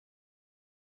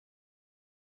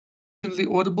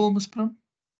audible, Ms. Pram?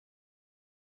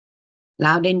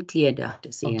 Loud and clear,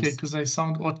 Dr. CS. Okay, because I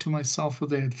sound odd to myself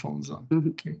with the headphones on.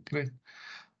 Okay, great.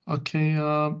 Okay,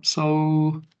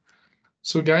 so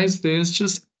guys, there's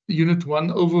just Unit 1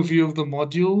 overview of the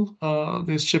module.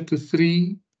 There's Chapter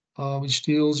 3, which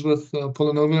deals with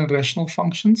polynomial and rational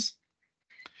functions.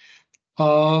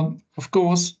 Of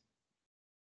course,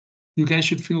 you guys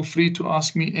should feel free to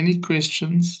ask me any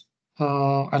questions.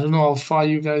 I don't know how far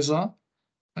you guys are.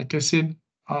 Like I said,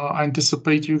 I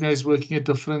anticipate you guys working at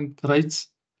different rates.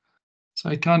 So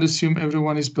I can't assume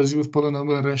everyone is busy with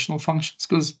polynomial and rational functions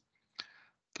because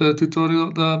the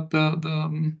tutorial,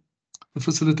 the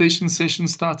facilitation session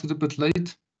started a bit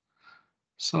late.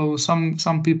 So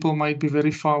some people might be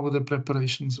very far with their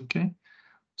preparations, okay?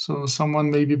 So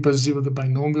someone may be busy with the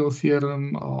binomial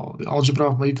theorem or the algebra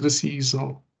of matrices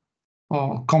or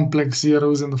complex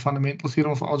zeros and the fundamental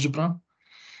theorem of algebra.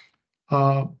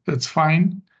 That's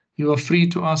fine. You are free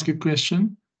to ask a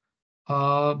question.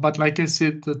 But like I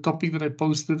said, the topic that I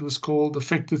posted was called the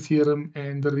factor theorem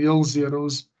and the real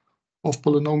zeros of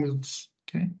polynomials.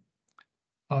 Okay.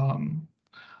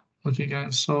 Okay,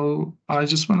 guys. So I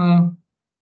just wanna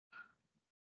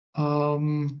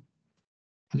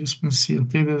see.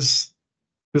 Okay, there's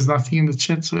nothing in the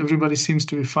chat, so everybody seems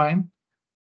to be fine.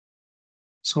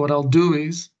 So what I'll do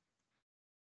is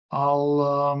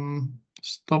I'll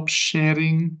stop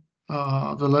sharing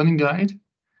the learning guide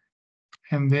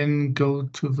and then go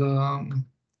to the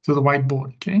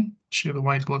whiteboard. Okay, share the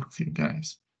whiteboard with you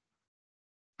guys.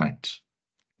 Right.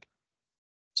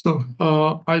 So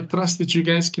I trust that you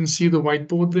guys can see the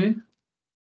whiteboard there.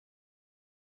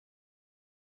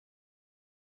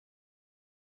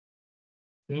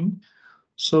 Okay.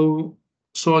 So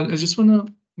I just want to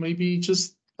maybe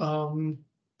just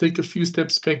take a few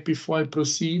steps back before I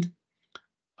proceed.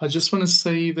 I just want to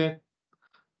say that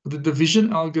the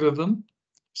division algorithm,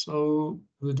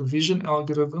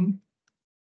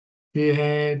 we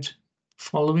had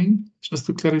following, just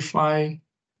to clarify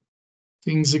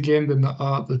things again,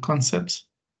 the concepts.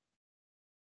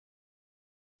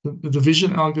 The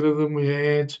division algorithm, we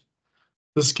had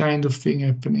this kind of thing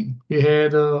happening. We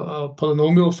had a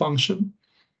polynomial function,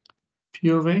 p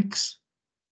of x,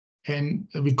 and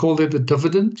we called it the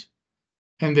dividend,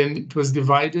 and then it was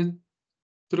divided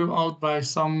throughout by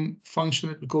some function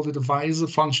that we call the divisor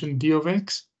function d of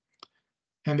x,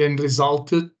 and then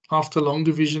resulted, after long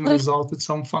division, resulted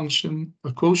some function,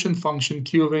 a quotient function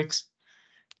q of x,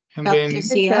 and then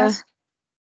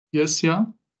yes, yeah.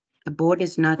 The board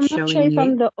is not showing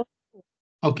yet.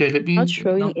 Okay, let me. Not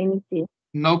showing anything.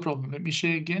 No problem. Let me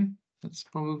share again. That's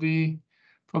probably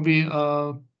I'm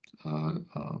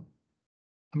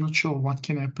not sure what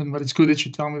can happen, but it's good that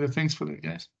you tell me that. Thanks for that,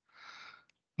 guys.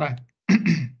 Right.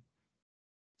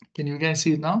 Can you guys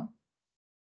see it now?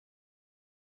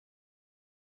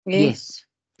 Yes.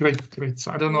 Great.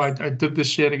 So I don't know, I did the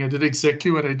sharing. I did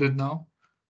exactly what I did now.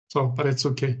 So, but it's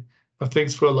okay. But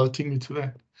thanks for alerting me to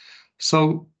that.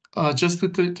 So just to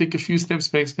take a few steps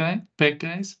back,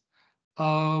 guys,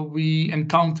 we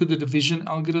encountered the division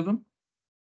algorithm.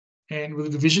 And with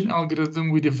the division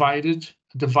algorithm, we divided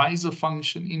a divisor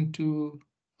function into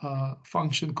a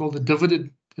function called the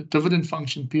dividend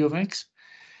function p of x.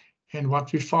 And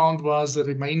what we found was a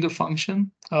remainder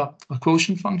function, a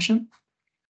quotient function,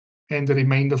 and the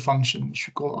remainder function, which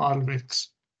we call r of x.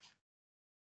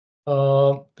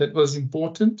 That was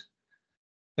important.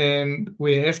 And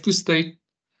we have to state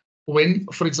when,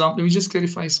 for example, let me just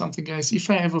clarify something, guys. If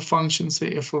I have a function,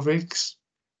 say f of x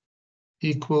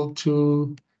equal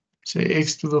to, say,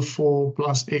 x to the 4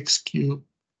 plus x cubed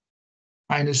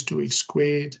minus 2x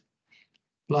squared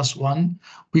plus 1,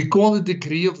 we call the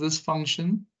degree of this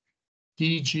function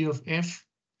dg of f.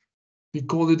 We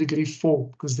call the degree 4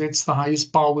 because that's the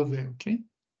highest power there, okay?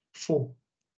 4.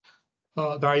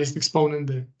 The highest exponent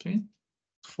there, okay?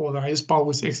 4, the highest power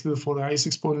is x to the 4, the highest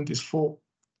exponent is 4.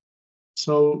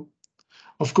 So,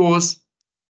 of course,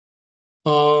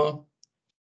 this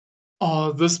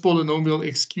polynomial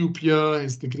x cubed here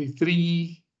is degree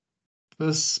 3,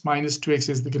 this minus 2x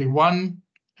is degree 1,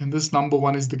 and this number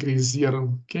 1 is degree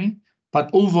 0, okay? But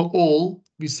overall,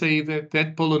 we say that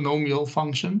that polynomial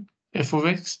function, f of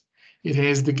x, it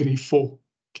has degree 4,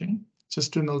 okay?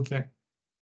 Just to note that.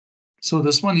 So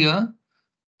this one here,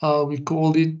 we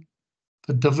called it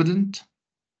the dividend,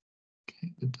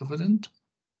 okay, the dividend.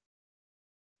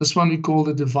 This one we call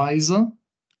the divisor.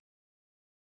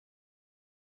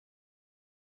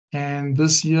 And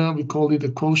this here, we call it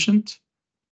the quotient.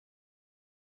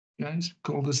 Guys, we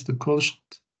call this the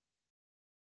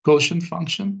quotient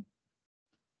function.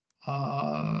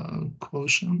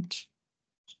 Quotient.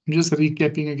 I'm just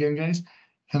recapping again, guys.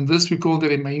 And this we call the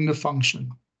remainder function.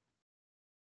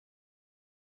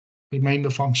 Remainder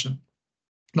function.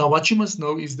 Now, what you must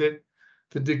know is that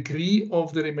the degree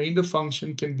of the remainder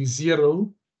function can be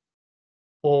 0,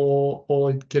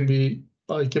 or it can be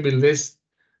less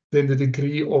than the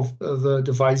degree of the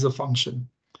divisor function.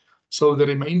 So the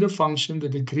remainder function, the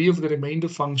degree of the remainder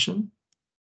function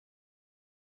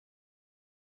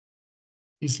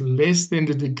is less than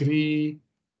the degree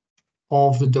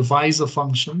of the divisor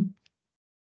function,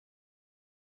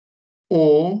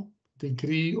 or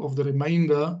degree of the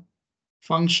remainder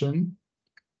function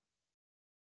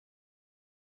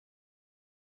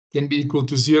can be equal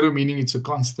to 0, meaning it's a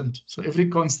constant. So every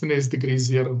constant has degree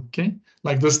 0, okay?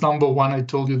 Like this number 1, I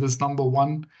told you this number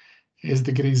 1 has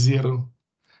degree 0,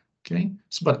 okay?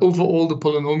 So, but overall, the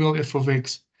polynomial f of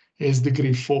x has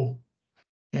degree 4.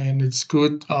 And it's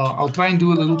good. I'll try and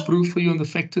do a little proof for you on the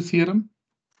factor theorem.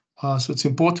 So it's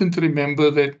important to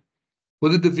remember that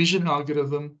with the division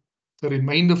algorithm, the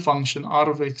remainder function r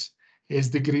of x has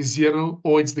degree 0,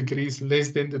 or its degree is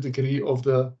less than the degree of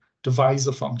the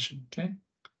divisor function, okay?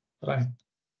 Right.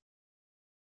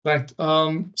 Right.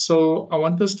 So I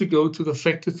want us to go to the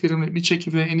factor theorem. Let me check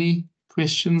if there are any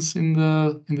questions in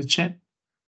the chat.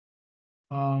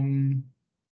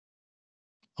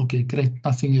 Okay, great.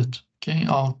 Nothing yet. Okay,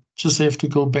 I'll just have to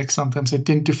go back sometimes. I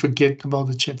tend to forget about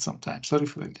the chat sometimes. Sorry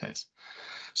for that, guys.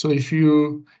 So if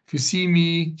you see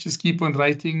me, just keep on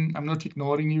writing. I'm not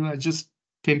ignoring you. I just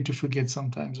tend to forget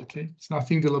sometimes. Okay, it's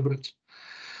nothing deliberate.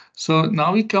 So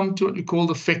now we come to what we call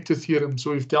the factor theorem.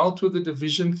 So we've dealt with the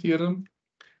division theorem.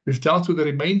 We've dealt with the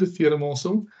remainder theorem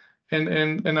also,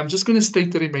 and I'm just going to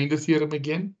state the remainder theorem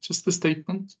again, just the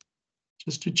statement,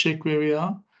 just to check where we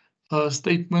are.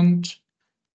 Statement.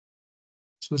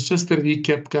 So it's just a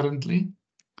recap currently.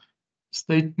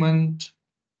 Statement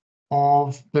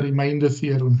of the remainder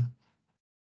theorem.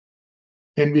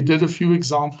 And we did a few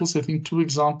examples, I think 2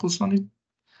 examples on it.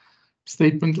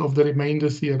 Statement of the remainder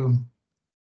theorem.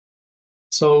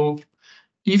 So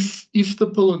if the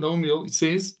polynomial, it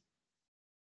says,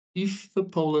 if the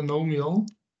polynomial,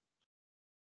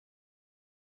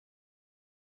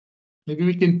 maybe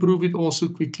we can prove it also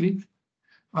quickly.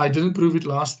 I didn't prove it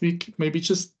last week. Maybe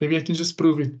I can just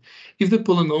prove it. If the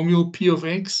polynomial p of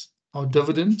x, our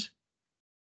dividend,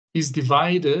 is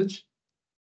divided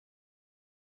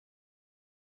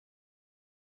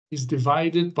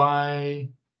by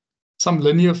some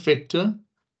linear factor,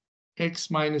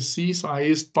 x minus c, so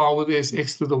highest power there is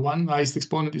x to the 1, highest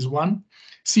exponent is 1.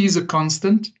 C is a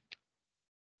constant.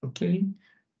 Okay,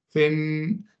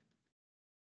 then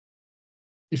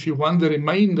if you want the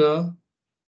remainder,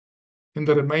 then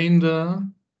the remainder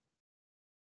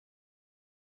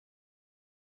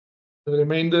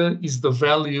is the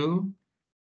value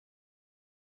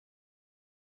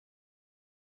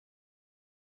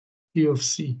p of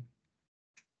c.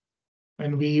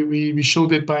 And we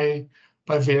showed it by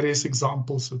various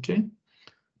examples, okay?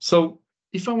 So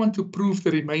if I want to prove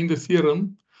the remainder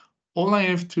theorem, all I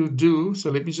have to do,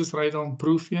 so let me just write down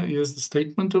proof here. Here's the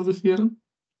statement of the theorem.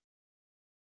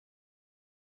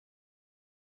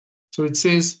 So it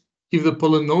says, if the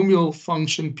polynomial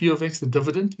function p of x, the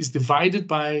dividend, is divided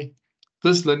by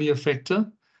this linear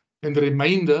factor, and the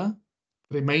remainder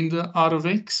r of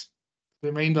x,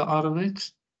 remainder r of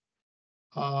x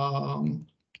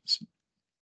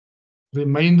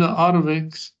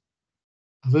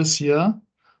this here,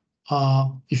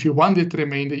 if you want that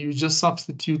remainder, you just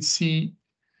substitute c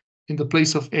in the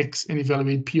place of x and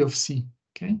evaluate p of c,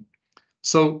 okay?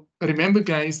 So remember,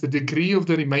 guys, the degree of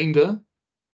the remainder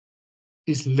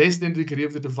is less than the degree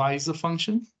of the divisor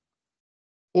function,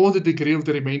 or the degree of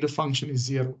the remainder function is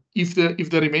 0. If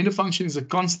the remainder function is a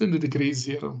constant, the degree is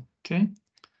 0, okay?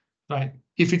 Right.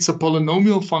 If it's a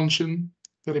polynomial function,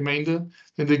 the remainder,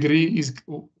 the degree is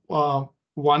 1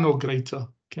 or greater,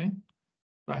 okay?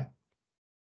 Right.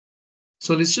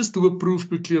 So let's just do a proof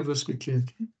quickly of this quickly,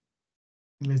 okay?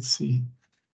 Let's see.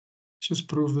 Just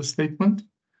prove the statement.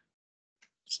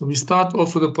 So we start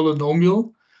off with a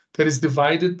polynomial that is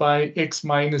divided by x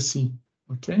minus c,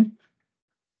 okay?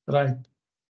 Right.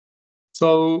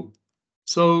 So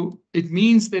it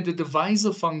means that the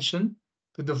divisor function,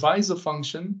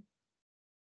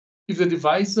 if the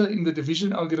divisor in the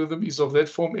division algorithm is of that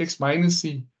form x minus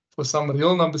c for some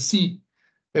real number c,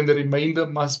 then the remainder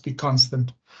must be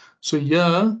constant. So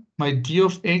here, my d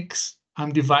of x,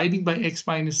 I'm dividing by x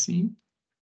minus c.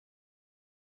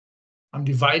 I'm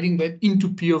dividing that into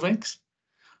p of x.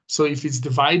 So if it's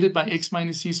divided by x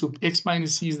minus c, so x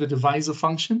minus c is the divisor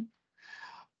function.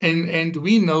 And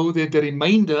we know that the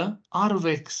remainder r of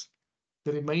x,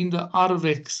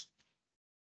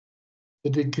 the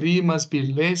degree must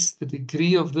be less, the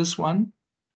degree of this one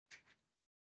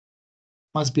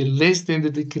must be less than the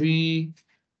degree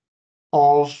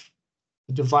of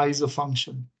the divisor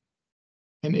function.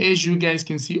 And as you guys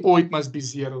can see, or it must be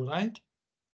 0, right?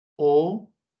 Or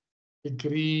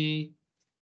degree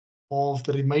of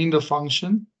the remainder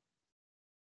function.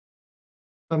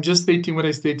 I'm just stating what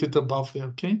I stated above there,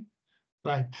 okay?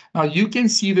 Right. Now you can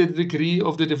see that the degree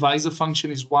of the divisor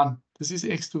function is 1. This is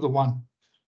x to the 1,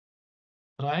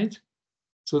 right?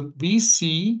 So we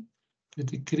see the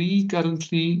degree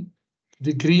currently,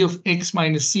 the degree of x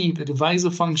minus c, the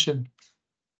divisor function,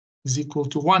 is equal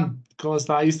to 1 because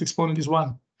the highest exponent is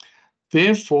 1.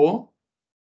 Therefore,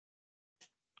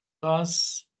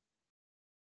 thus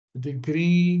the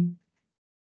degree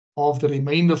of the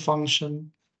remainder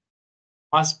function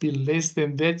must be less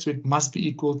than that, so it must be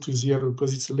equal to 0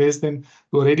 because it's less than,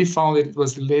 we already found that it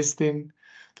was less than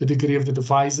the degree of the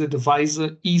divisor.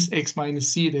 Divisor is x minus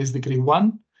c, there's degree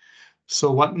 1.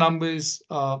 So what number is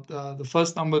the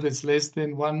first number that's less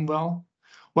than 1?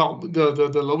 Well,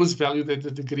 the lowest value that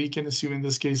the degree can assume in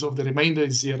this case of the remainder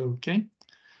is 0, okay?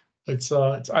 It's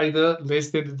either less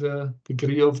than the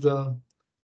degree of the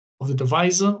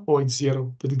divisor or it's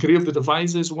 0. The degree of the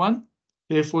divisor is 1,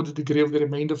 therefore the degree of the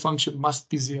remainder function must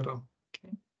be 0.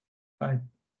 Okay, right.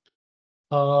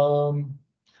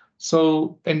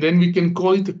 So, and then we can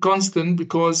call it a constant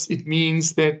because it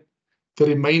means that the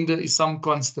remainder is some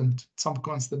constant,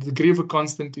 The degree of a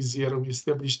constant is 0. We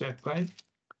established that, right?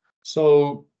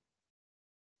 So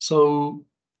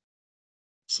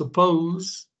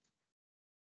suppose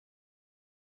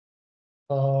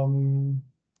the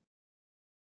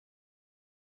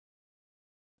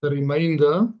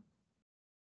remainder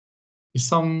is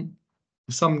some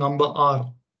number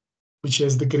r, which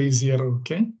has degree 0,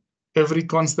 okay? Every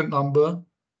constant number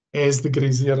has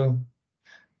degree 0.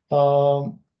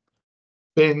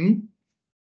 Then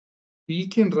we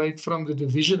can write from the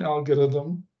division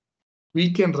algorithm, we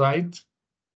can write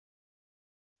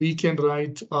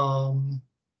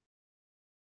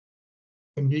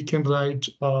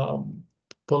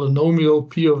polynomial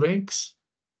p of x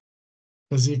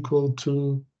is equal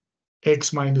to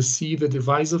x minus c, the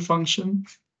divisor function,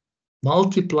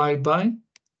 multiplied by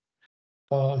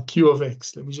q of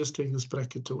x. Let me just take this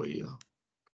bracket away here.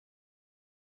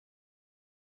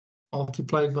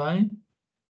 Multiplied by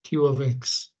q of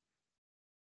x.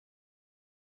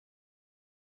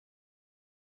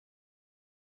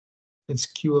 It's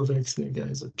q of x there,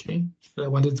 guys, okay? I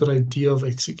wanted to write d of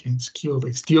x again. It's q of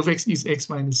x. D of x is x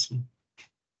minus c.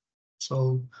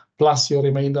 So plus your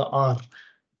remainder r.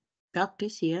 Dr.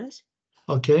 Sears?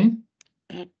 Okay.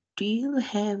 Do you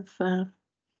have,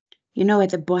 you know, at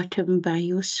the bottom by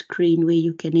your screen where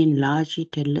you can enlarge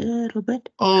it a little bit?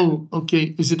 Oh,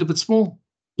 okay. Is it a bit small?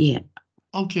 Yeah.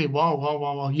 Okay.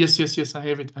 Wow. Yes. I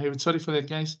have it. Sorry for that,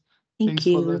 guys. Thanks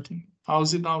you. For that.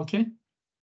 How's it now? Okay.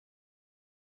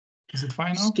 Is it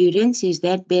fine now? Students, is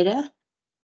that better?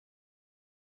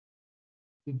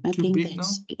 Too big now?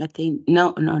 I think,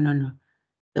 no.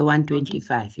 The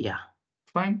 125, yeah.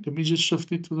 Fine. Let me just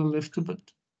shift it to the left a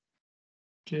bit.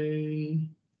 Okay.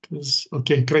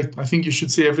 Okay, great. I think you should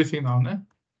see everything now, né?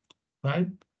 Right?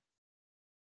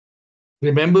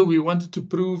 Remember, we wanted to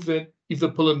prove that if the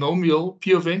polynomial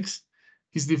p of x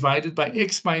is divided by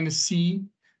x minus c,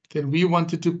 then we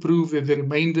wanted to prove that the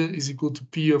remainder is equal to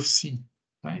p of c,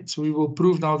 right? So we will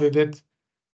prove now that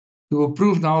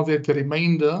the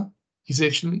remainder is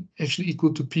actually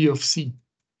equal to p of c,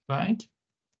 right?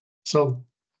 So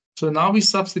now we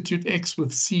substitute x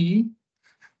with c,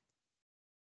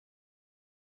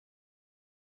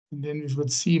 and then we've got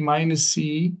c minus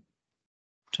c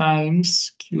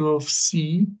times q of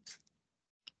c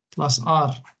plus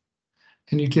r.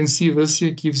 And you can see this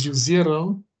here gives you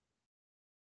 0.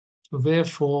 So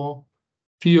therefore,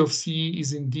 p of c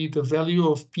is indeed the value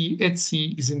of p at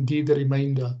c is indeed the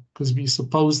remainder, because we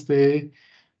suppose there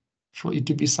for it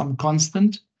to be some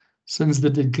constant, since the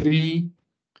degree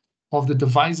of the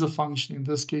divisor function in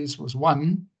this case was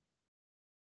 1,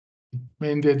 it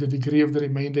meant that the degree of the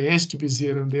remainder has to be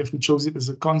 0, and therefore we chose it as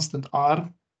a constant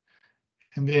r.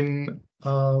 And then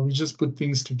we just put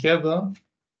things together,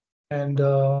 and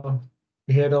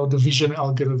we had our division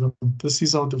algorithm. This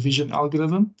is our division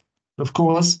algorithm. Of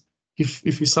course, if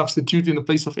we substitute in the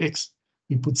place of x,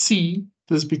 we put c,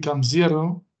 this becomes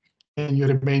 0, and you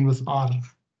remain with r.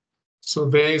 So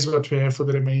there is what we have for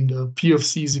the remainder. P of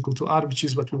c is equal to r, which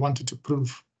is what we wanted to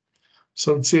prove.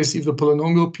 So it says if the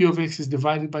polynomial p of x is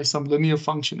divided by some linear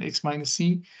function x minus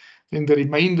c, then the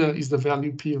remainder is the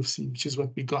value p of c, which is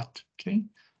what we got, okay?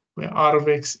 Where r of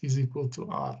x is equal to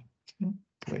r. Okay,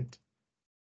 great.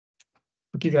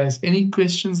 Okay, guys, any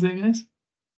questions there, guys?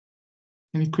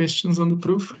 Any questions on the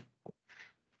proof?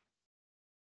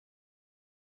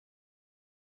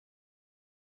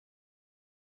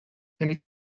 Any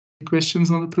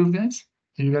questions on the proof, guys?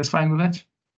 Are you guys fine with that?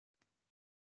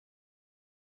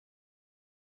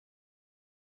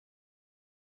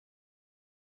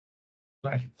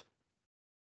 Right.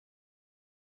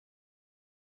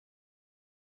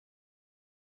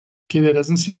 Okay, there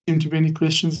doesn't seem to be any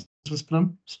questions, Ms.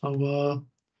 Prim. So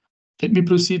let me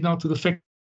proceed now to the factor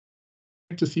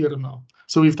theorem now.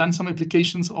 So we've done some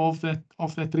applications of that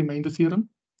remainder theorem.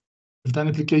 We've done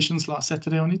applications last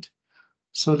Saturday on it.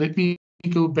 So let me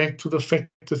go back to the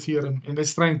factor theorem and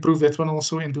let's try and prove that one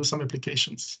also and do some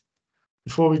applications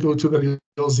before we go to the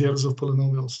real zeros of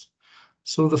polynomials.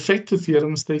 So the factor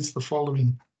theorem states the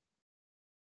following.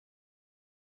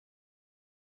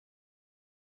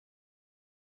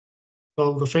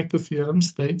 So the factor theorem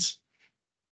states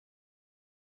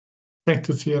that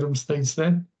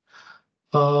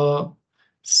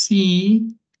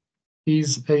C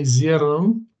is a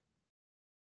zero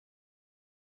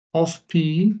of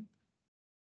P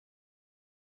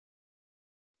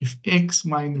if X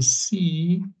minus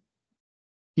C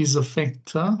is a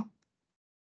factor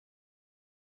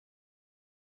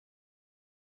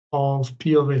of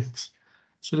P of X.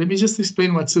 So let me just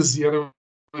explain what's a zero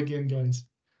again, guys.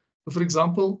 So for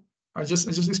example, I just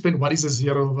explained what is a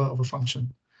zero of a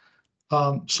function.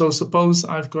 So suppose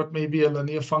I've got maybe a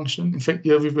linear function. In fact,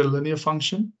 here we've got a linear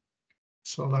function.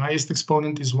 So the highest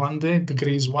exponent is 1 there,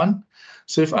 degree is 1.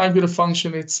 So if I've got a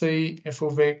function, let's say f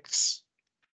of x,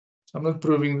 so I'm not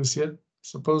proving this yet.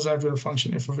 Suppose I've got a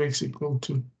function f of x equal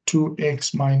to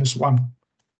 2x minus 1.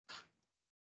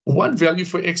 What value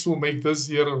for x will make this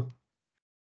 0?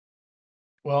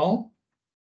 Well,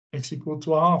 x equal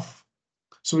to half.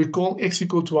 So we call x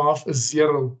equal to half a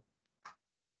 0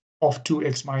 of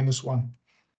 2x minus 1.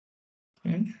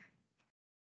 Okay.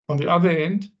 On the other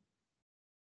end,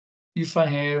 if I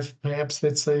have perhaps,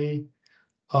 let's say,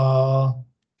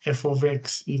 f of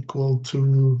x equal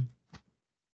to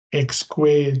x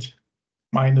squared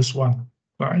minus 1,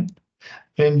 right?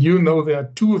 And you know there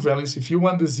are two values. If you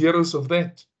want the zeros of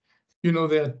that, you know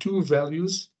there are two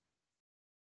values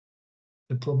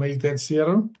that will make that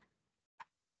 0.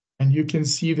 And you can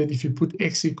see that if you put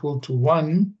x equal to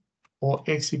 1 or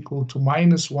x equal to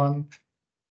minus 1,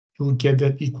 you'll get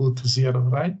that equal to 0,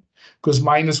 right? Because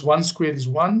minus 1 squared is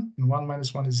 1, and 1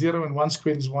 minus 1 is 0, and 1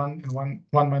 squared is 1, and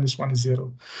 1 minus 1 is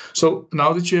 0. So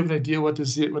now that you have an idea what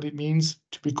it means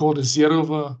to be called a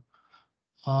 0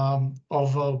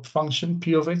 of a function,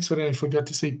 p of x, sorry, I forgot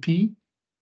to say p,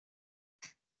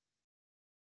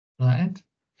 right?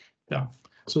 Yeah.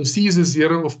 So c is a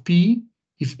 0 of p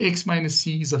if x minus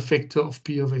c is a factor of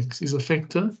p of x, is a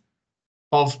factor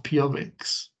of p of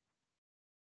x.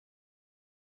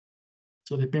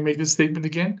 So let me make this statement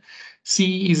again.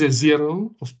 C is a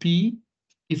 0 of P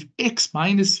if X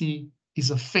minus C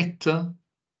is a factor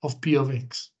of P of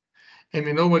X. And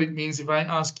we know what it means if I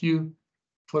ask you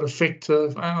for a factor,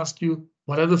 if I ask you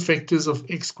what are the factors of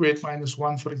X squared minus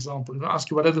 1, for example, if I ask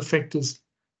you what are the factors,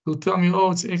 you'll tell me,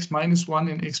 oh, it's X minus 1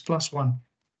 and X plus 1.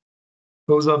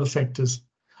 Those are the factors.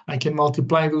 I can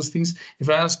multiply those things. If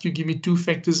I ask you, give me two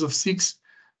factors of 6,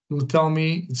 you'll tell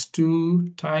me it's 2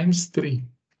 times 3,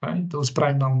 right? Those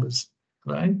prime numbers,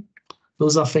 right?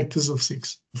 Those are factors of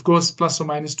 6. Of course, plus or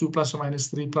minus 2, plus or minus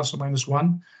 3, plus or minus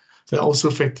 1, they're also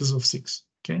factors of 6,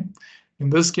 okay? In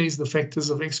this case, the factors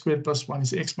of x squared plus 1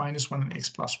 is x minus 1 and x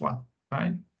plus 1,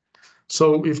 right?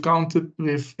 So we've encountered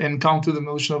the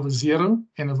notion of a 0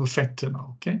 and of a factor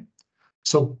now, okay?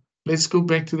 So let's go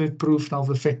back to that proof now of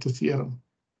the factor theorem.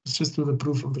 Let's just do the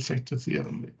proof of the factor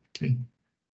theorem, okay?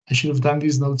 I should have done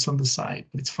these notes on the side,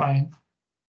 but it's fine.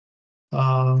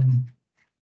 So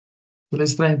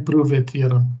let's try and prove that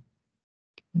theorem.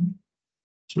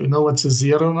 So we know what's a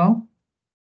 0 now.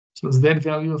 So it's that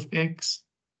value of x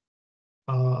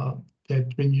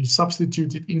that when you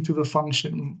substitute it into the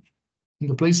function in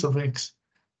the place of x,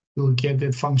 you'll get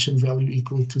that function value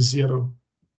equal to 0,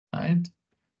 right?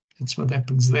 That's what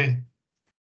happens there.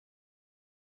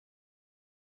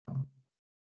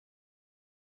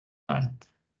 Right.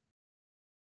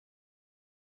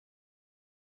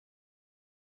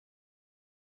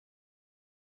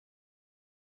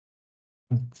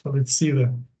 So let's see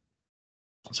that.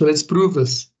 So let's prove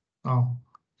this now.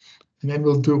 And then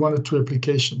we'll do 1 or 2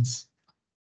 applications.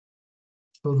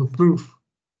 So the proof.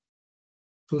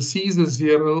 So C is a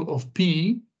 0 of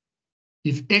P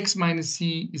if x minus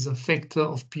C is a factor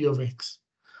of P of x.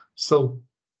 So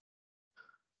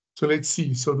let's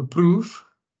see. So the proof.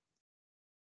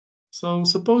 So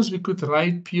suppose we could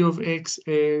write P of x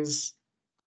as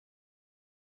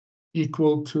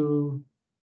equal to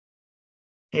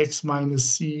x minus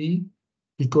c,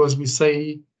 because we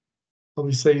say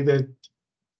that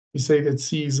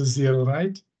c is a 0,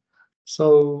 right?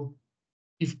 So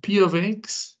if p of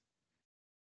x,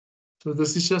 so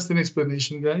this is just an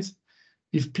explanation, guys.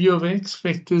 If p of x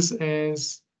factors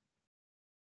as,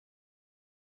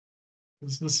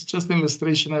 this is just an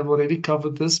illustration, I've already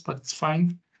covered this, but it's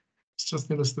fine. It's just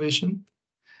an illustration.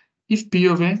 If p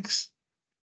of x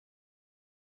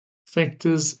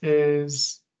factors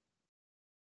as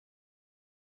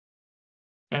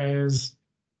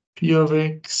p of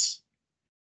x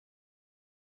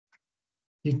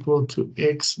equal to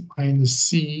x minus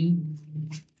c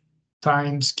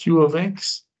times q of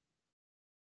x,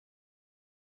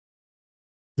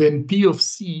 then p of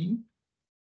c,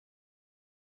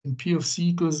 and p of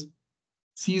c, because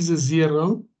c is a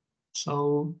 0,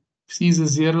 so c is a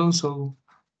 0, so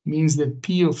means that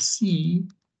p of c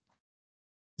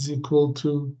is equal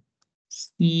to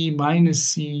c minus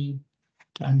c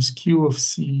times q of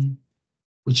c,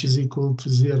 which is equal to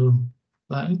 0,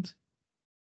 right?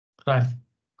 Right.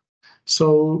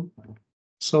 So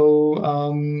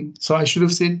I should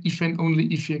have said if and only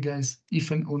if, you guys,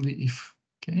 if and only if,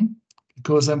 okay?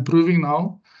 Because I'm proving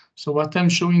now. So what I'm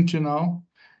showing to you now,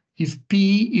 if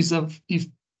p is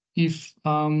if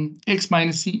x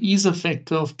minus c is a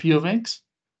factor of p of x,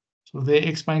 so there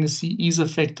x minus c is a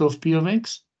factor of p of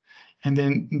x, and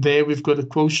then there we've got a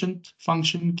quotient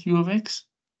function q of x,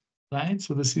 right?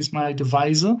 So this is my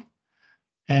divisor,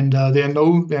 and there are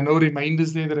no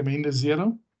remainders there. The remainder is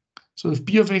 0. So if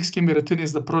p of x can be written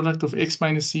as the product of x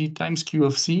minus c times q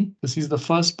of c, this is the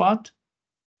first part.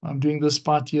 I'm doing this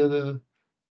part here.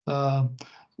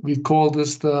 We call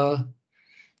this the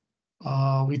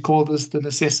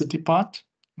necessity part.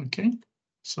 Okay.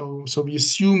 So we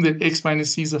assume that x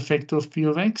minus c is a factor of p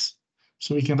of x.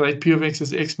 So we can write p of x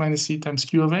as x minus c times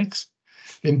q of x.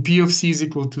 Then p of c is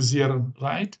equal to 0,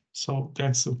 right? So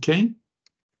that's okay.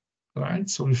 Right.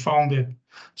 So we found it.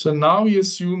 So now we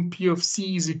assume p of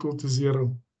c is equal to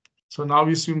 0. So now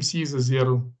we assume c is a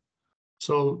 0.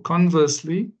 So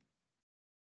conversely,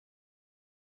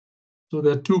 so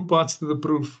there are two parts to the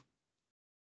proof.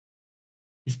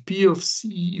 If p of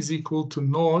c is equal to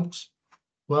 0,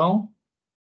 well,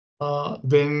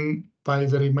 then by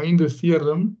the remainder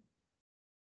theorem,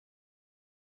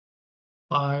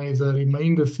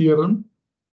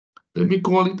 let me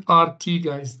call it RT,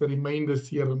 guys, the remainder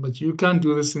theorem, but you can't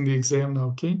do this in the exam now,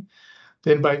 okay?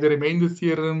 Then by the remainder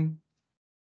theorem,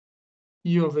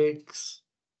 p of x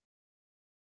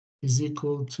is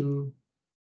equal to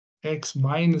x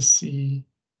minus c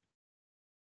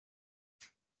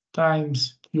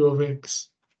times q of x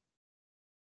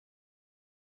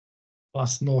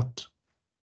plus 0,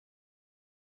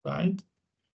 right?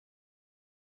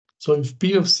 So if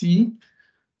p of c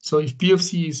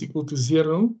is equal to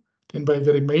 0, then by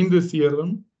the remainder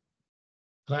theorem,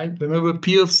 right? Remember,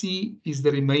 p of c is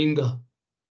the remainder.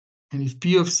 And if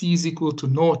p of c is equal to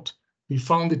 0, we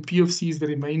found that p of c is the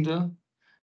remainder.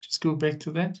 Just go back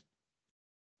to that.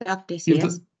 Dr.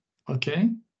 Yes. Okay.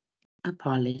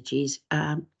 Apologies.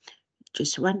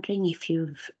 Just wondering if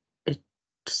you've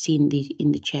seen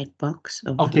in the chat box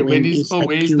of okay, where is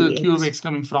the q of x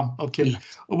coming from? Okay. Yeah.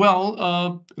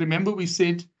 Well, remember we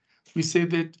said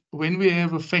that when we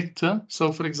have a factor,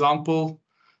 so for example,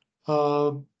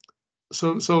 so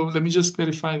let me just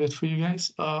clarify that for you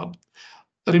guys.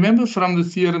 Remember from the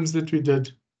theorems that we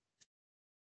did.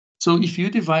 So if you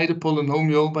divide a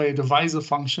polynomial by a divisor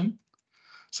function,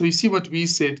 so you see what we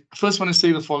said. First, I want to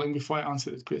say the following before I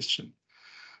answer that question.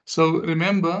 So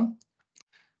remember,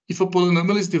 if a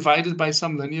polynomial is divided by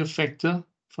some linear factor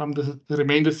from the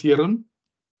remainder theorem,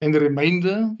 and the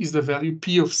remainder is the value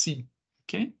p of c.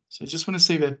 Okay, so I just want to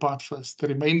say that part first. The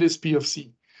remainder is p of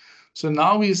c. So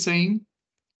now we are saying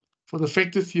for the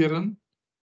factor theorem,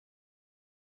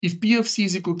 if p of c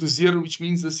is equal to 0, which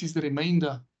means this is the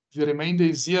remainder, if the remainder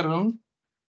is 0,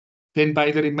 then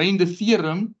by the remainder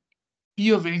theorem,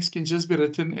 p of x can just be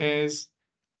written as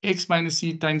x minus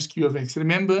c times q of x.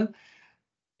 Remember,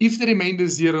 if the remainder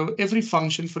is 0, every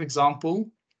function, for example,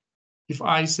 if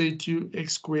I say to you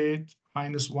x squared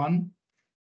minus 1,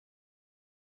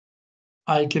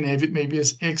 I can have it maybe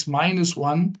as x minus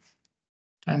 1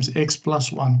 times x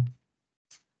plus 1.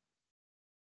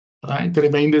 Right? The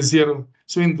remainder is 0.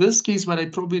 So in this case, what I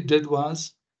probably did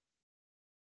was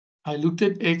I looked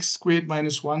at x squared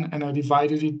minus 1 and I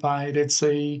divided it by, let's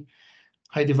say,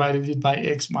 I divided it by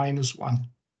x minus 1.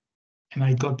 And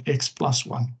I got x plus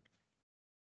 1.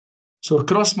 So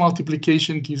cross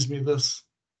multiplication gives me this.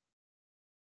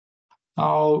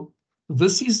 Now,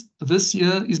 this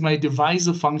here is my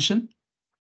divisor function.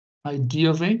 my d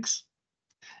of x,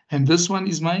 and this one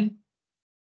is my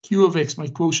q of x, my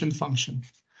quotient function.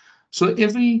 So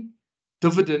every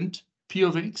dividend, p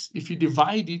of x, if you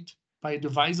divide it by a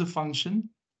divisor function,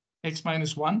 x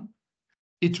minus 1,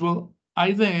 it will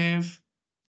either have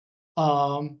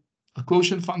a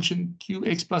quotient function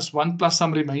qx plus 1 plus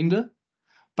some remainder.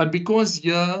 But because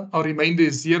here our remainder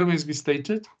is 0, as we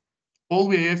stated, all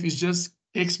we have is just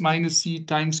x minus c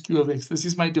times q of x. This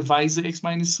is my divisor x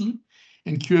minus c,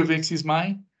 and q of x is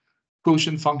my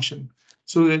quotient function.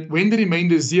 So that when the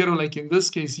remainder is 0, like in this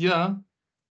case here,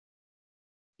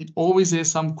 it always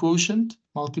has some quotient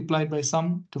multiplied by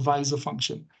some divisor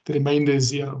function. The remainder is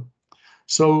 0.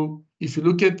 So if you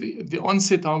look at the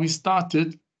onset, how we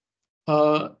started,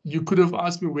 you could have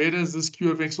asked me, where does this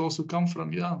q of x also come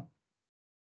from? Yeah.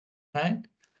 Right?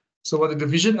 So what the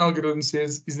division algorithm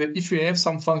says is that if you have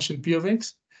some function p of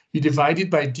x, you divide it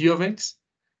by d of x,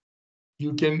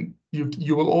 you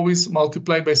will always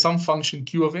multiply by some function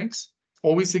q of x,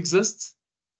 always exists,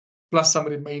 plus some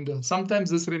remainder.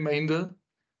 Sometimes this remainder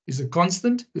is a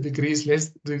constant, the degree is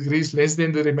less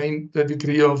than the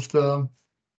degree of the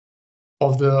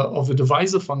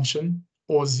divisor function,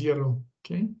 or 0.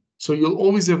 Okay, so you'll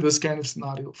always have this kind of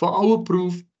scenario. For our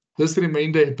proof, this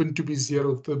remainder happened to be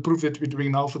 0, the proof that we're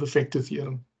doing now for the factor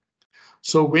theorem.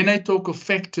 So when I talk of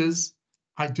factors,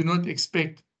 I do not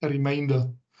expect a remainder.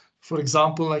 For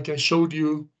example, like I showed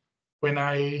you when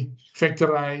I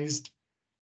factorized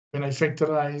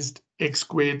x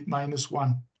squared minus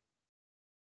 1.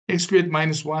 X squared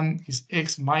minus 1 is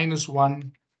x minus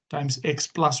 1 times x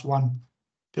plus 1.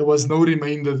 There was no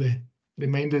remainder there.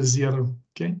 Remainder is 0.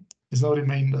 Okay, there's no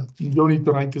remainder. You don't need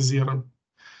to write the 0.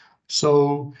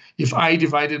 So if I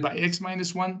divided by x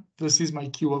minus 1, this is my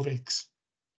q of x.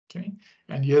 Okay,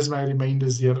 and here's my remainder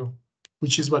 0,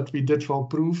 which is what we did for our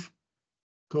proof.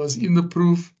 Because in the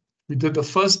proof, we did the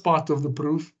first part of the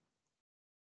proof.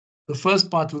 The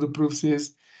first part of the proof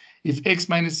says if x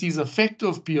minus c is a factor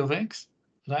of p of x,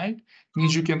 right,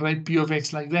 means you can write p of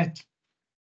x like that,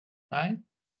 right?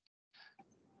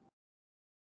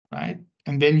 Right?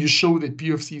 And then you show that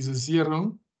p of c is a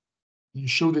 0. You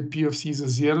show that p of c is a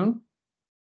 0.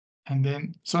 And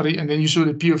then you show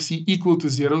that p of c equal to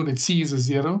 0, that c is a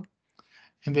 0.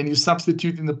 And then you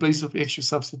substitute in the place of x, you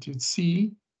substitute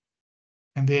c.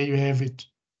 And there you have it,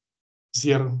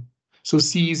 0. So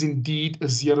c is indeed a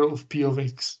 0 of p of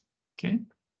x. Okay.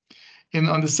 And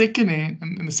on the second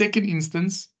in the second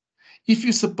instance, if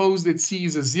you suppose that c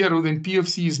is a 0, then p of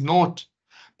c is naught.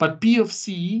 But p of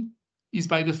c is,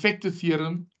 by the factor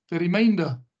theorem, the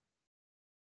remainder.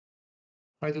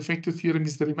 By the factor theorem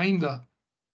is the remainder,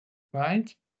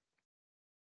 right?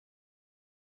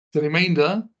 The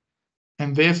remainder,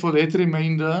 and therefore that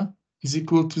remainder is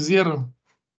equal to 0.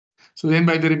 So then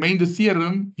by the remainder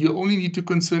theorem, you only need to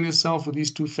concern yourself with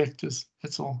these two factors.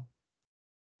 That's all,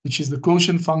 which is the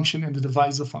quotient function and the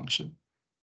divisor function,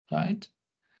 right?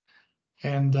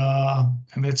 And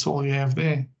that's all you have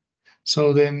there.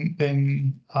 So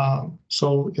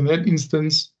so in that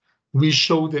instance, we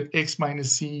show that x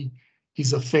minus c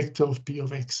is a factor of p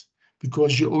of x,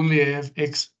 because you only have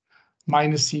x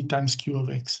minus c times q of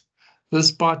x.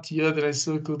 This part here that I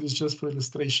circled is just for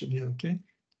illustration here, okay?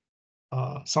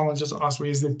 Someone just asked, where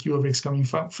is that q of x coming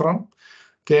from?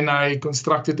 Then I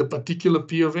constructed a particular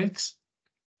p of x.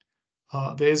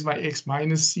 There's my x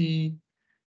minus c,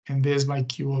 and there's my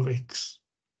q of x.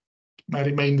 My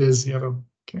remainder is 0.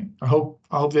 Okay, I hope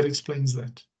that explains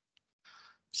that.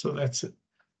 So that's it.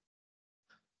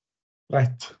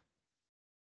 Right.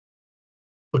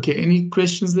 Okay, any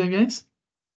questions there, guys?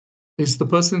 Is the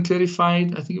person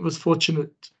clarified? I think it was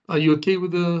fortunate. Are you okay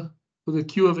with the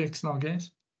q of x now,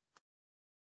 guys?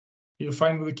 You're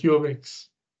fine with the q of x?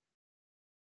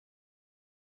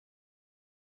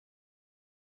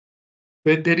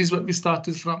 That is what we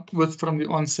started from the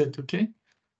onset, okay?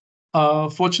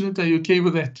 Fortunate, are you okay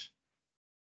with that?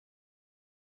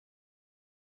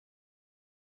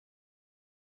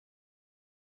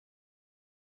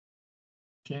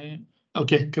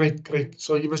 Okay, great.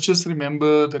 So you must just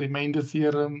remember the remainder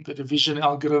theorem, the division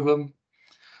algorithm,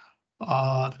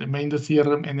 the remainder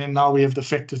theorem, and then now we have the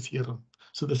factor theorem.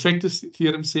 So the factor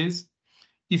theorem says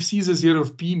if c is a 0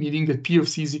 of p, meaning that p of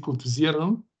c is equal to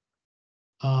 0,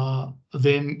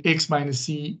 then x minus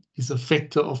c is a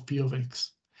factor of p of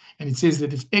x. And it says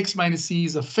that if x minus c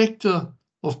is a factor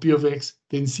of p of x,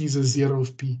 then c is a 0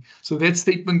 of p. So that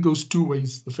statement goes two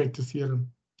ways, the factor theorem.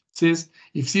 It says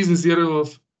if c is a 0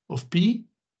 of p,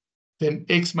 then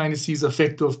x minus c is a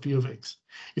factor of p of x.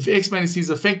 If x minus c is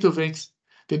a factor of x,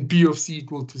 then p of c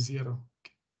equal to 0.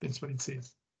 Okay, that's what it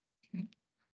says. Okay.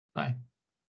 Right.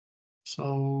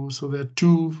 So there are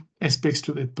two aspects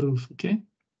to that proof, okay?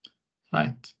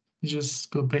 Right,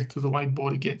 just go back to the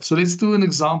whiteboard again. So let's do an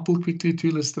example quickly to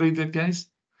illustrate that, guys.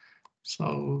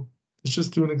 So let's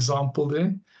just do an example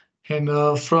there.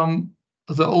 And from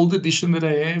the old edition that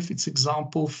I have, it's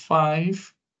example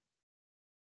 5.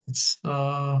 It's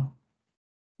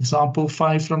example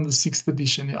 5 from the 6th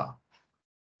edition, yeah.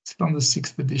 It's from the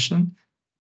 6th edition.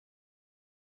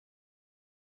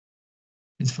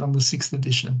 It's from the 6th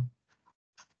edition.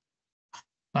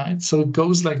 Right, so it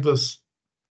goes like this.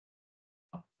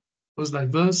 Goes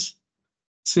like this.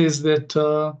 It says that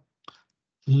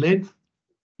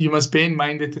you must bear in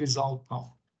mind that result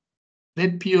now.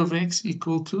 Let P of x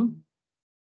equal to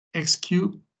x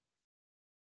cubed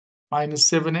minus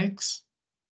 7x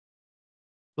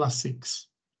plus 6.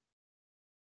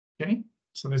 Okay,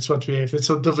 so that's what we have. It's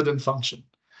a dividend function.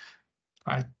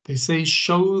 Right, they say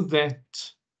show that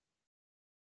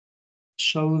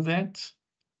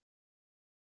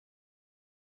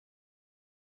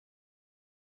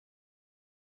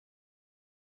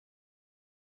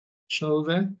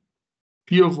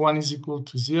P of 1 is equal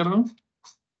to 0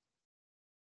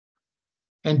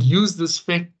 and use this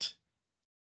fact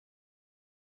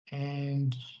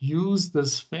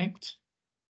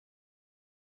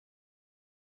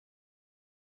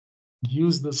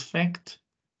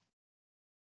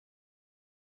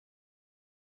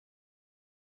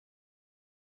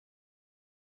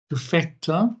to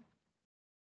factor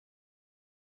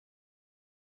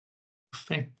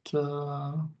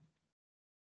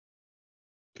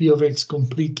P of x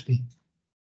completely.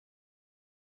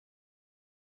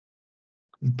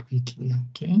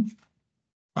 Okay.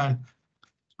 Right.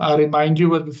 I'll remind you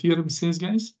what the theorem says,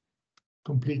 guys.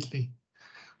 Completely.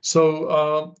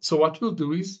 So what we'll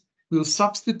do is we'll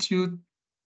substitute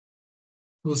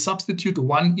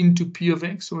 1 into P of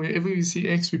x. So wherever we see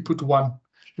x, we put 1.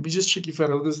 Let me just check if I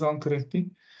wrote this down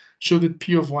correctly. Show that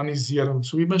P of 1 is 0.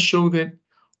 So we must show that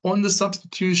on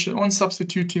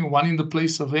substituting 1 in the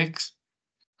place of x,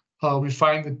 we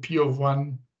find that P of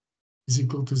 1 is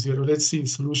equal to 0. Let's see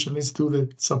solution. Let's do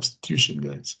the substitution,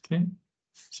 guys. Okay.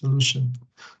 Solution.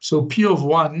 So P of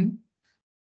 1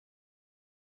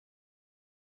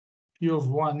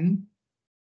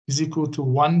 is equal to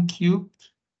 1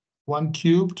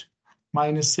 cubed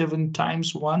minus 7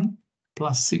 times 1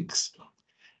 plus 6.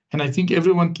 And I think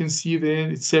everyone can see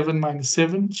there it's 7 minus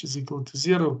 7, which is equal to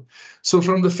 0. So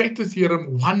from the factor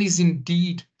theorem, 1 is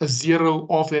indeed a 0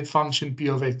 of that function P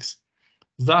of x.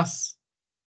 Thus,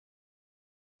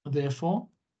 therefore,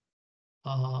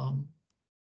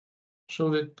 show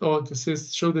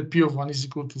that P of 1 is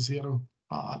equal to 0.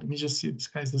 Let me just see this,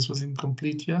 guys. This was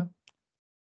incomplete here.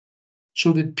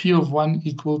 Show that P of 1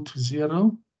 equal to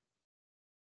 0,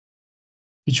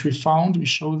 which we found, we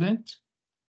show that.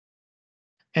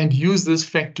 And use this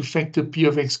fact to factor P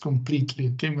of x completely.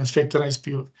 Okay, we must factorize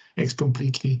P of x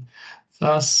completely.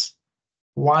 Thus,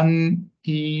 1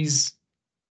 is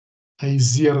a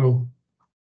 0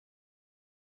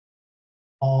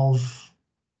 of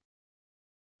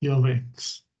P of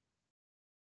x.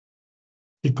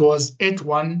 Because at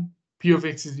 1, P of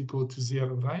x is equal to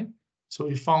 0, right? So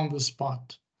we found the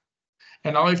spot.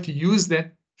 And now I have to use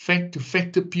that fact to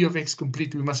factor P of x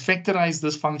completely. We must factorize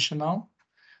this function now,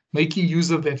 making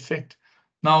use of that fact.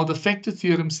 Now the factor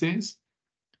theorem says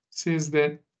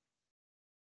that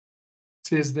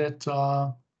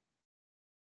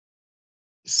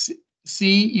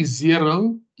C is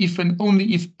 0 if and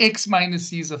only if x minus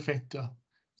c is a factor.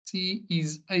 C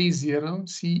is a0,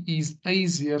 C is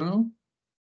a0,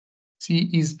 C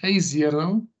is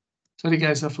a0. Sorry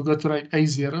guys, I forgot to write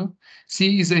a0.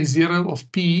 C is a 0 of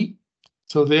P.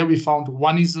 So there we found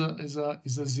 1 is a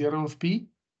 0 of P.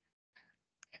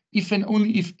 If and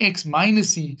only if x minus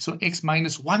c, so x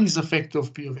minus 1 is a factor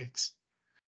of P of x,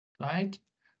 right?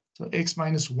 So x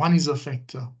minus 1 is a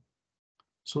factor.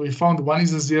 So we found 1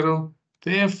 is a 0.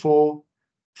 Therefore,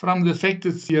 from the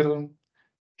factor theorem,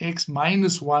 x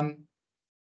minus 1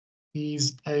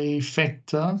 is a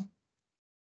factor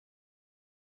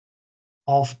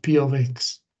of P of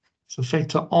x. It's a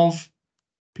factor of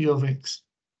P of x.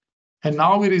 And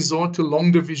now we resort to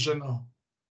long division now.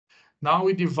 Now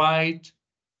we divide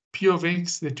P of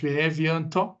x that we have here on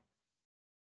top.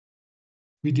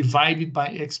 We divide it by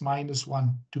x minus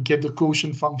 1 to get the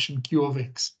quotient function Q of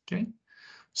x. Okay,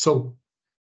 so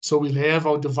we'll have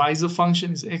our divisor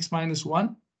function is x minus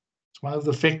 1. It's one of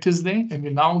the factors there, and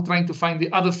we're now trying to find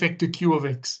the other factor Q of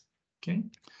x. Okay,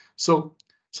 so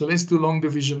let's do long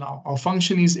division now. Our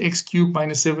function is x cubed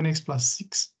minus 7x plus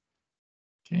 6.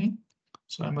 Okay,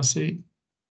 so I must say,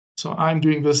 so I'm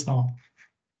doing this now.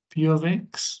 P of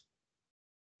x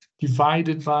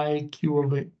divided by q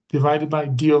of x, divided by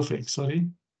d of x, sorry,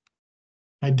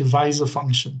 my divisor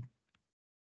function.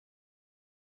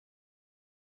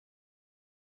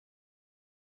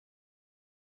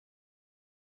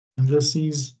 And this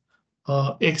is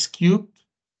x cubed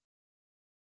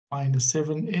minus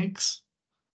 7x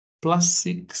plus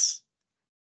 6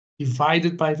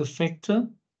 divided by the factor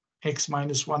x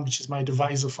minus 1, which is my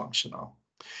divisor function now.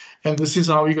 And this is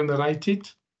how we're going to write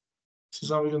it. This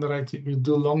is how we're going to write it. We'll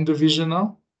do long division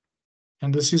now.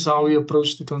 And this is how we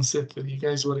approach the concept that you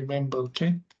guys will remember,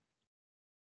 okay?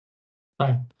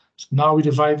 Right. So now we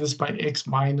divide this by x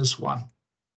minus 1.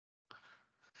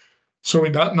 So we're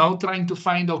now trying to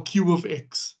find our q of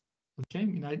x. Okay,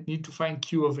 we need to find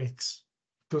q of x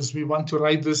because we want to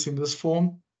write this in this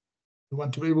form. We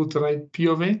want to be able to write p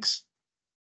of x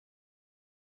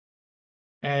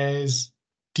as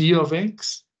d of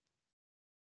x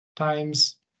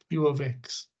times q of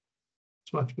x.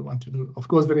 That's what we want to do. Of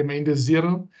course, the remainder is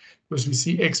 0 because we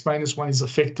see x minus 1 is a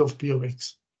factor of p of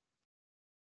x.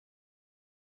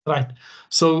 Right.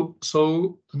 So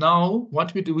now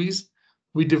what we do is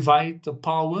we divide the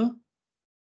power,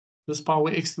 this power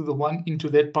x to the 1 into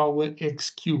that power x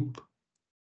cubed.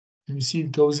 And you see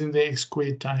it goes in there x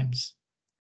squared times.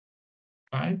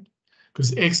 Right?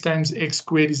 Because x times x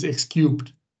squared is x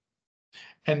cubed.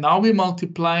 And now we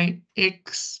multiply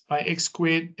x by x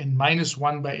squared and minus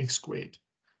 1 by x squared.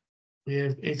 We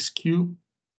have x cubed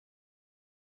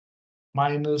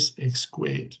minus x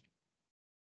squared.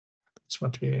 That's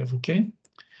what we have, okay?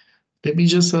 Let me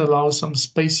just allow some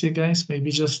space here, guys.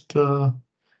 Maybe just not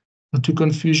to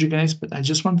confuse you guys, but I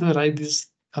just want to write this,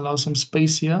 allow some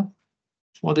space here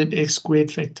for that x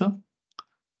squared factor.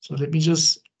 So let me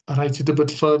just write it a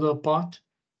bit further apart.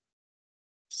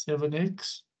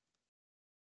 7x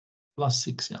plus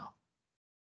 6, yeah.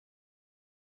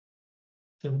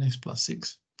 7x plus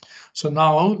 6. So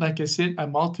now, like I said, I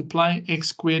multiply x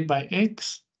squared by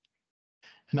x,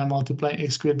 and I multiply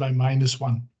x squared by minus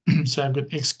 1. So I've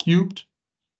got x cubed,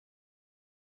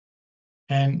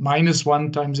 and minus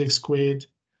 1 times x squared,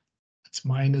 it's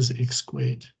minus x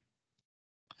squared.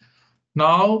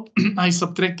 Now I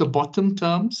subtract the bottom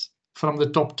terms from the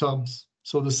top terms.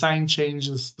 So the sign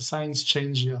changes, the signs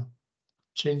change here.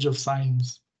 Change of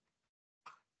signs.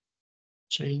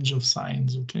 Change of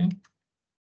signs, okay?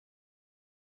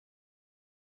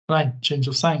 Right, change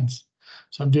of signs.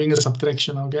 So I'm doing a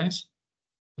subtraction now, guys.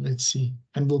 Let's see.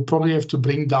 And we'll probably have to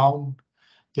bring down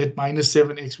that minus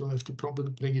 7x. We'll have to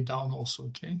probably bring it down also,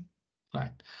 okay?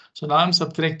 Right. So now I'm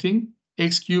subtracting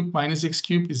x cubed minus x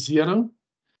cubed is 0.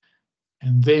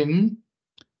 And then,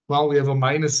 well, we have a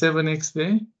minus 7x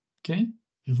there, okay?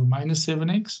 We have a minus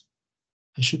 7x.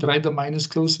 I should write the minus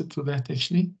closer to that,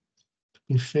 actually, to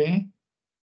be fair.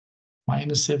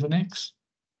 Minus 7x.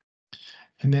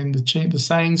 And then the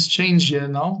signs change here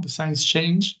now. The signs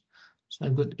change. So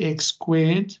I've got x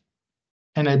squared.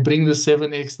 And I bring the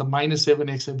 7x, the minus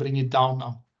 7x, I bring it down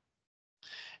now.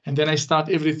 And then I start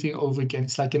everything over again.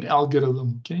 It's like an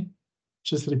algorithm, okay?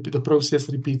 Just repeat, the process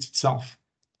repeats itself.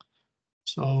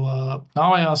 So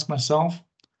now I ask myself,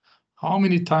 how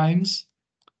many times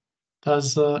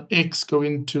does x go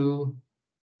into,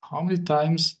 how many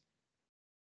times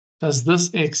does this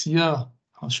x here,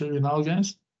 I'll show you now,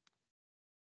 guys.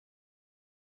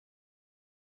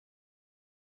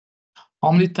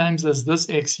 How many times does this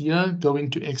x here go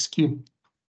into x cubed?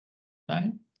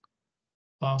 Right?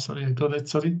 Oh, sorry, I got that,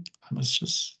 sorry. Let's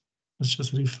just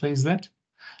rephrase that.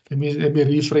 Let me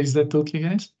rephrase that, okay,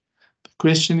 guys? The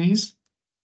question is,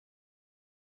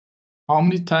 how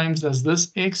many times does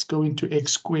this x go into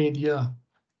x squared here?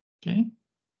 Okay,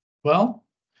 well,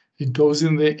 it goes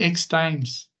in there x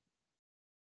times.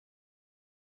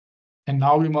 And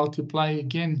now we multiply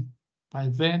again by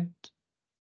that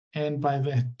and by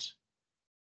that.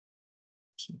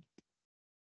 So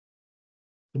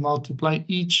we multiply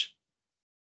each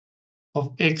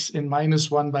of x and minus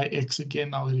 1 by x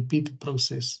again. I'll repeat the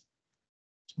process.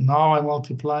 So now I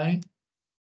multiply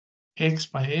x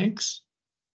by x.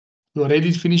 We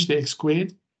already finished the x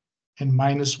squared and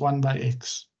minus 1 by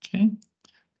x. Okay,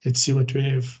 let's see what we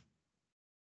have.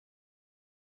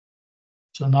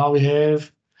 So now we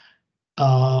have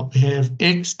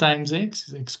x times x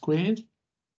is x squared.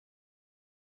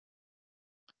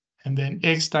 And then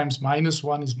x times minus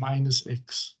 1 is minus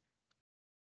x.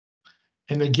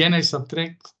 And again, I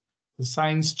subtract, the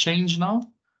signs change now.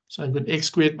 So I've got x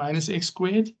squared minus x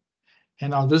squared.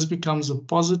 And now this becomes a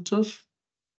positive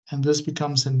and this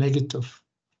becomes a negative.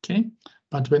 Okay,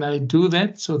 but when I do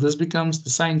that, so this becomes, the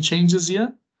sign changes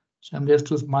here. So I'm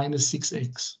left with minus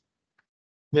 6x.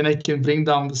 Then I can bring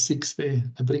down the 6 there.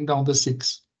 I bring down the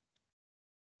 6.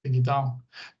 bring it down.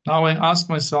 Now I ask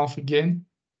myself again.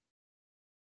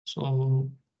 So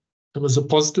there was a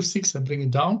positive 6, I bring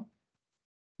it down.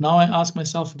 Now I ask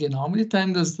myself again, how many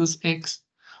times does this x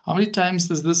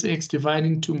divide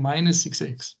into minus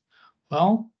 6x?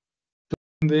 Well,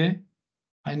 there,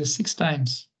 minus 6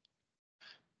 times.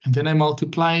 And then I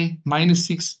multiply minus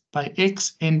 6 by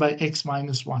x and by x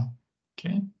minus 1.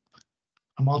 Okay.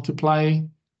 I multiply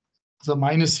the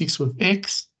minus 6 with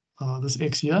x, this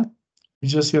x here. We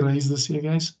just erase this here,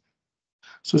 guys.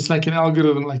 So it's like an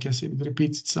algorithm, like I said, it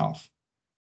repeats itself.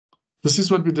 This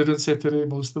is what we did on Saturday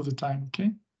most of the time,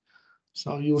 okay?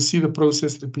 So you'll see the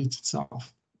process repeats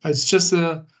itself. It's just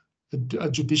a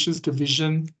judicious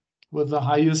division with the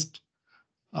highest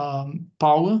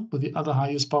power, with the other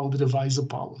highest power, the divisor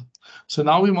power. So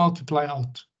now we multiply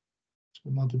out. So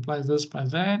we multiply this by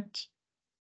that,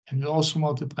 and we also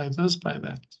multiply this by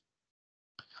that.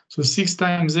 So 6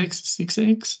 times x is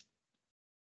 6x,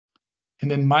 and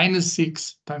then minus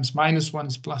 6 times minus 1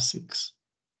 is plus 6.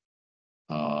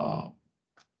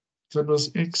 That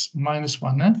was x minus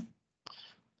 1, eh?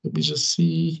 Let me just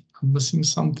see, I'm missing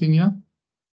something here.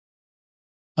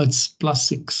 It's plus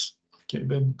 6. Okay,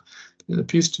 then there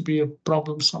appears to be a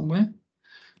problem somewhere.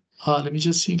 Let me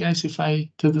just see, guys, if I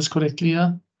did this correctly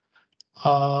here.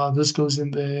 This goes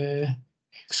in the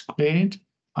x squared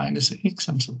minus x.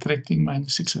 I'm subtracting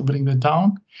minus 6. I'll bring that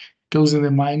down. Goes in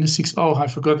the minus 6. Oh, I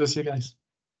forgot this here, guys.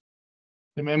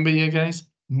 Remember here, guys,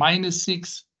 minus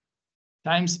 6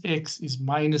 times x is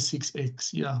minus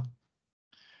 6x. Yeah.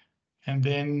 And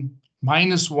then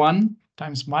minus 1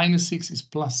 times minus 6 is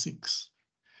plus 6.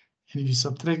 And if you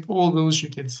subtract all those, you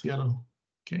get 0.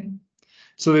 Okay.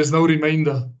 So there's no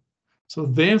remainder. So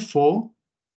therefore,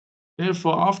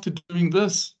 after doing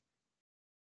this,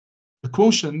 the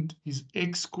quotient is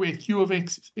x squared. Q of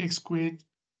x is x squared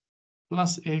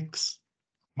plus x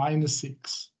minus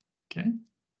 6. Okay.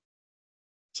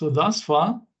 So thus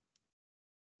far,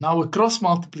 now a cross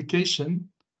multiplication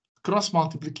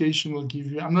will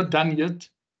give you, I'm not done yet.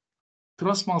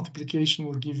 Cross multiplication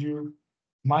will give you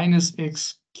minus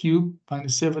x cubed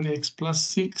minus 7x plus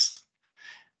 6.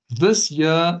 This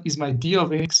here is my d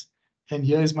of x, and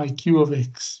here is my q of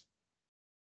x.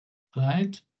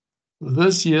 Right?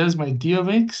 This here is my d of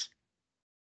x.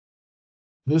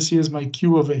 This here is my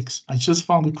q of x. I just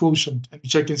found the quotient,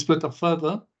 which I can split up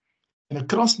further. And a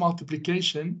cross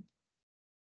multiplication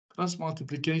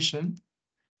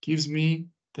gives me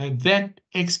that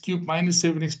x cubed minus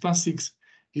 7x plus 6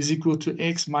 is equal to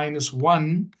x minus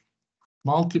 1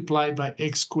 multiplied by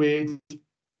x squared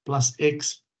plus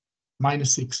x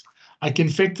minus 6. I can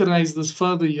factorize this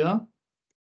further here.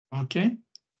 Okay.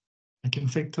 I can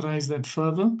factorize that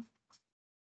further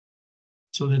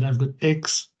so that I've got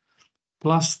x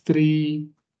plus 3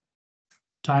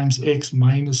 times x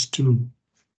minus 2.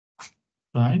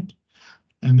 Right?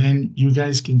 And then you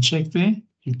guys can check there.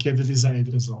 You get the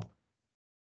desired result.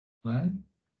 Right?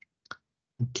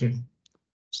 Okay.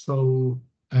 So,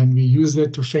 and we use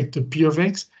that to factor p of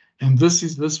x. And this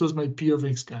was my p of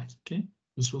x, guys. Okay.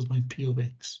 This was my p of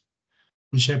x,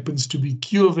 which happens to be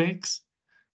q of x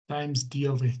times d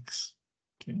of x.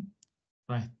 Okay.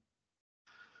 Right.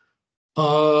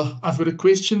 I've got a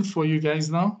question for you guys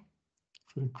now.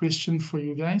 I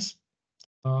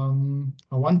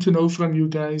want to know from you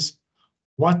guys,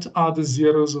 what are the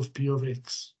zeros of p of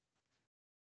x?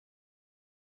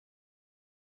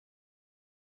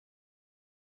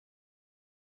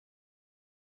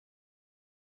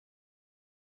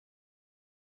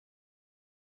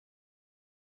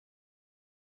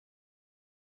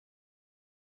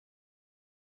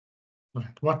 Right.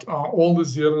 What are all the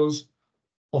zeros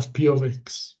of p of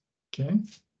x? Okay.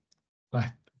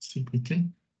 Right. Let's see quickly.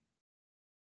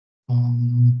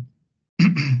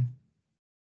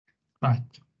 Right.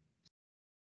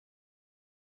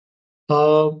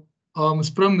 Ms.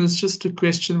 Prum, it's just a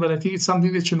question, but I think it's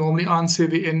something that you normally answer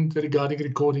at the end regarding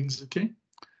recordings, okay?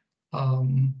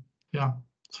 Yeah,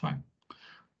 it's fine.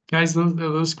 Guys,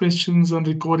 those questions on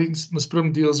recordings, Ms.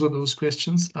 Prum deals with those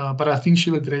questions, but I think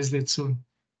she'll address that soon,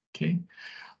 okay?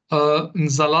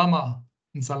 Nzalama.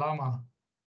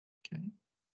 Okay.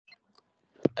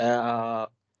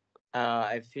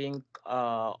 I think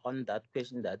on that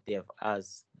question that they have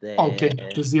asked, Okay,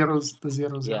 the zeros.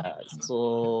 Yeah,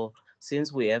 so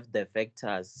since we have the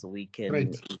factors, we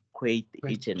can equate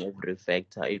each and every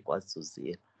factor equals to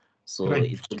 0. So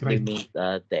it simply means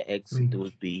that the x will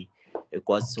be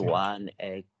equals to 1,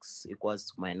 x equals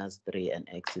to minus 3, and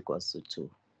x equals to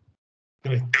 2.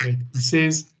 Great. It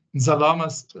says Zalama,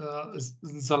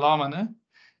 ne?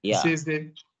 Yeah. It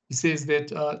says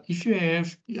that if you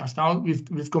have, now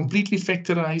we've completely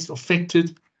factorized or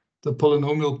factored the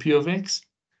polynomial p of x,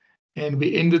 and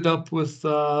we ended up with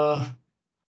sorry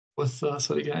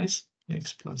guys,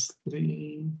 x plus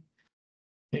 3,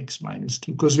 x minus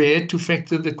 2, because we had to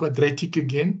factor the quadratic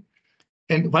again.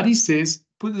 And what he says,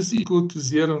 put this equal to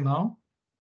 0 now.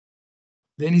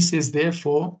 Then he says,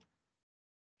 therefore,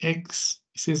 he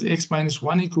says x minus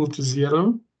 1 equal to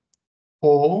 0,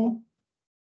 or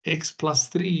x plus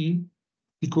 3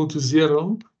 equal to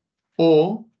 0,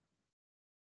 or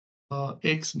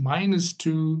x minus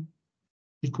 2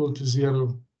 equal to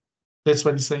 0. That's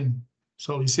what he's saying.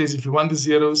 So he says if you want the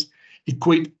zeros,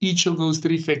 equate each of those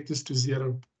three factors to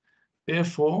 0.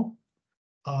 Therefore,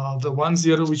 the 1,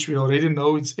 0, which we already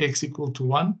know, it's x equal to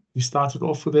 1. We started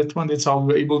off with that one. That's how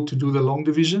we were able to do the long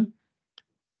division.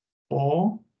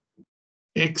 Or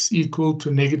x equal to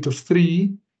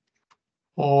 -3,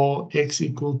 or x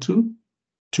equal to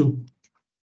 2.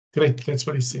 Great, that's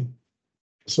what he's saying.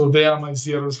 So there are my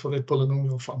zeros for that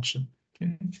polynomial function.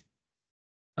 Okay.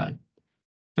 Right.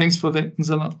 Thanks for that,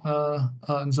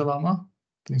 Nzalama.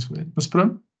 Thanks for that. Ms.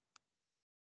 Prim?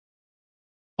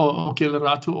 Oh, okay,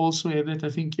 Lerato also had it, I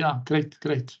think. Yeah, great.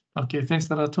 Okay, thanks,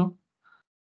 Lerato.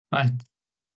 Right,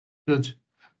 good.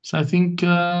 So I think,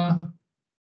 I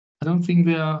don't think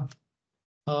there are,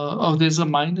 oh, there's a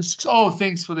 -6. Oh,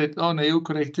 thanks for that. Oh, Neil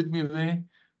corrected me there.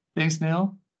 Thanks,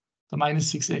 Neil. The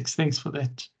 -6x, thanks for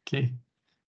that. Okay.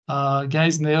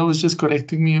 Guys, Neil was just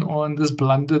correcting me on this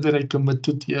blunder that I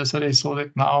committed here, so I saw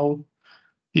that now.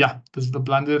 Yeah, this is the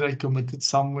blunder that I committed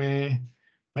somewhere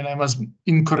when I was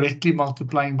incorrectly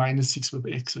multiplying -6 with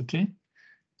x, okay?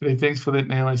 Great, thanks for that,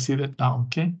 Neil. I see that now,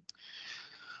 okay?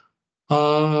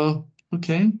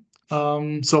 Okay,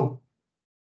 so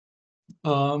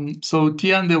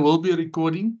Tian, there will be a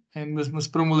recording, and Ms.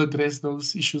 Prum will address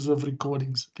those issues of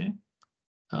recordings, okay?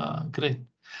 Great.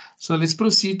 So let's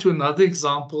proceed to another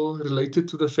example related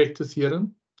to the factor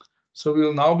theorem. So we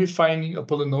will now be finding a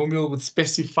polynomial with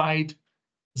specified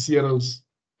zeros,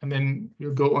 and then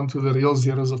we'll go on to the real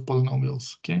zeros of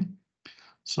polynomials, okay?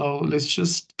 So let's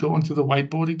just go onto the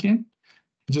whiteboard again.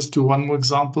 Just do one more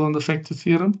example on the factor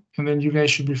theorem, and then you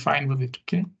guys should be fine with it,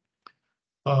 okay?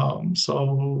 So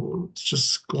let's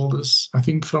just call this, I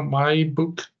think from my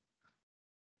book,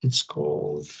 it's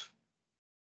called,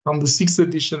 from the 6th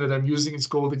edition that I'm using, it's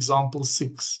called example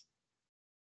 6.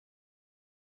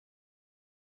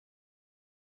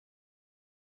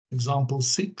 Example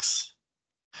 6.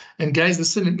 And guys,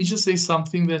 listen, let me just say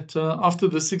something that after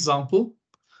this example,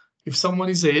 if someone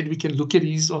is ahead, we can look at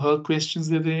his or her questions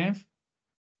that they have.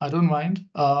 I don't mind.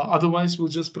 Otherwise, we'll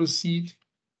just proceed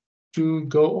to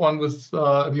go on with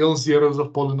real zeros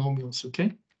of polynomials,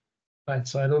 okay? Right,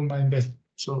 so I don't mind that.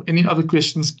 So any other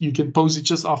questions, you can pose it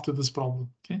just after this problem,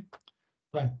 okay?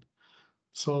 Right,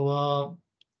 so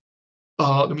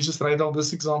let me just write down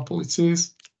this example. It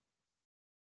says,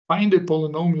 find a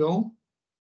polynomial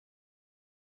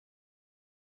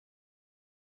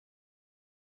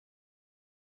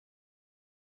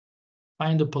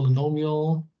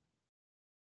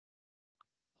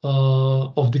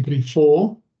of degree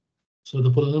 4. So the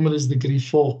polynomial is degree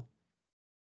 4.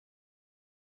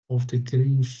 Of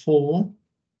degree 4.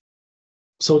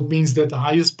 So it means that the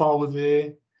highest power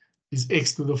there is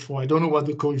x to the 4. I don't know what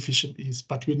the coefficient is,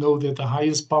 but we know that the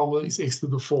highest power is x to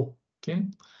the 4. Okay,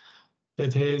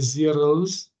 that has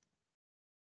zeros.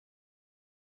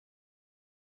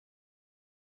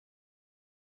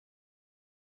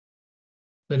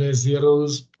 That has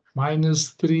zeros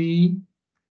 -3,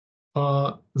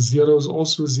 zeros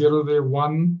also 0 there,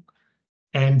 1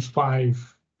 and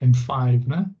 5 and 5,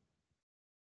 né?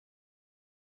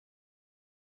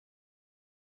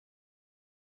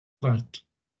 Right.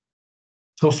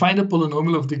 So find a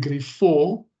polynomial of degree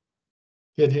 4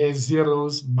 that has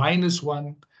zeros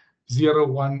 -1, 0,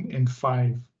 1, and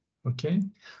 5. Okay,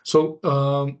 so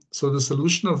so the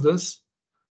solution of this,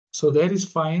 so that is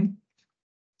fine.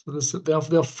 So this, there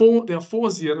are four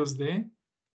zeros there,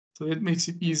 so that makes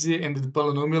it easier, and the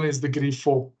polynomial is degree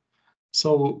 4.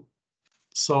 So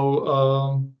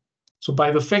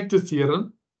by the factor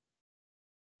theorem,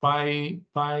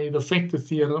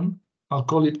 I'll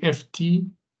call it FT.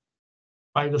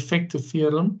 By the factor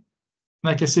theorem,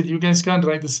 like I said, you guys can't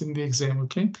write this in the exam,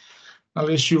 okay?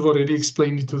 Unless you've already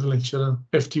explained it to the lecturer.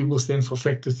 FT will stand for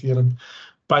factor theorem.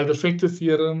 By the factor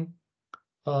theorem,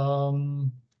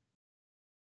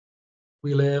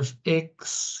 we'll have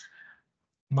x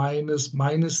minus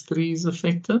 -3 is a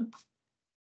factor.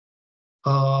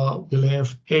 We'll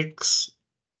have x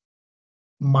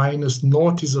minus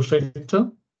 0 is a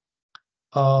factor.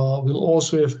 We'll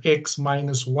also have x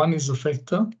minus 1 is a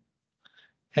factor.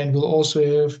 And we'll also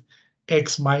have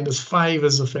x minus 5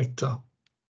 as a factor.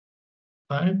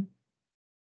 right?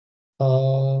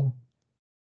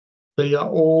 They are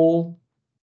all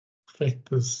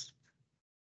factors.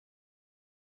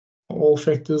 All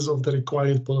factors of the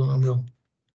required polynomial.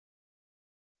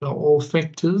 They are all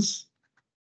factors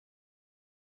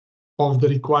of the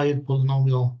required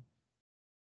polynomial.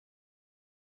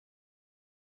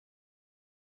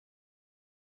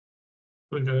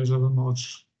 You guys, I don't know,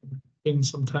 it's in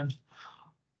sometimes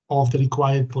of the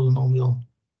required polynomial.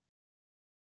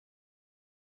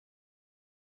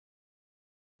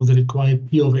 Of the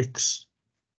required P of X.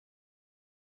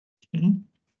 Okay.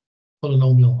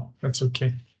 Polynomial, that's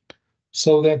okay.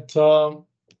 So that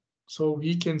so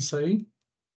we can say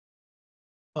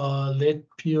let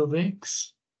P of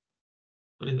X,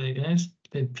 what is that, guys?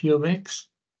 Let P of X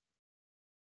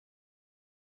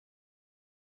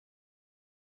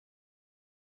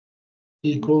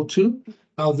equal to,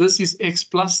 now this is X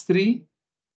plus 3,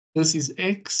 this is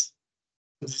X,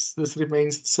 this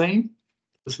remains the same,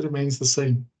 this remains the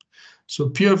same. So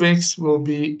P of X will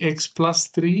be X plus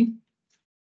 3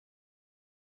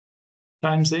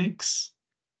 times X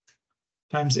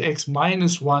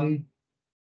minus 1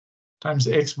 times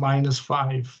X minus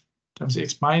 5 times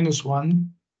X minus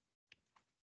 1.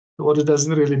 The order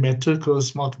doesn't really matter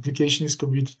because multiplication is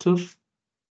commutative,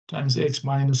 times X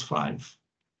minus 5.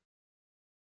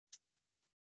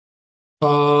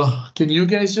 Can you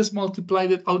guys just multiply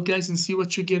that out, guys, and see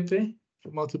what you get there?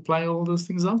 Multiply all those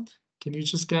things out. Can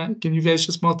you guys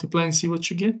just multiply and see what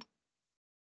you get?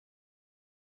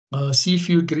 See if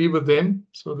you agree with them.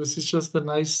 So this is just a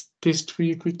nice test for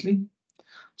you quickly.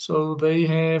 So they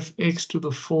have X to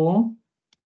the 4.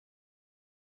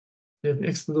 They have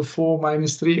X to the 4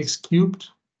 minus 3X cubed.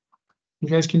 You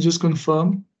guys can just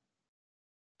confirm.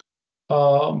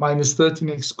 Minus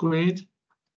 13X squared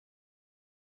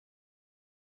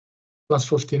plus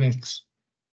 15X.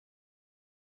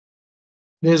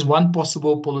 There's one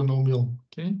possible polynomial,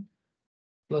 okay?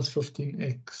 Plus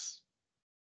 15X.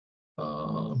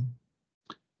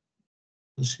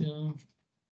 This here.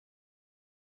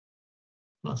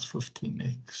 Plus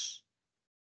 15X.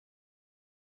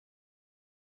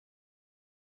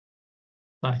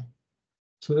 Right.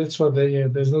 So that's what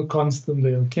there's no constant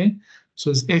there, okay? So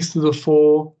it's X to the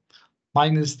 4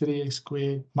 minus 3X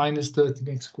squared minus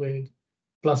 13X squared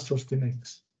plus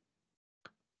 15X.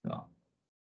 Yeah.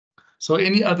 So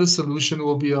any other solution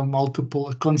will be a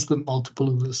constant multiple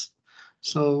of this.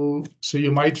 So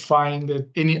you might find that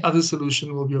any other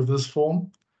solution will be of this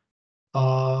form.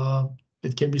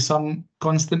 It can be some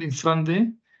constant in front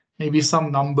there, maybe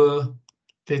some number,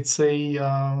 let's say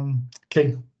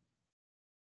K.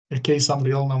 Okay, some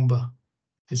real number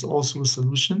is also a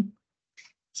solution.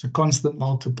 It's a constant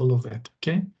multiple of that,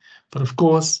 okay? But of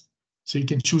course, so you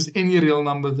can choose any real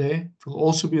number there. It will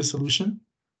also be a solution,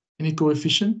 any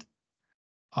coefficient.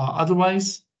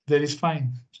 Otherwise, that is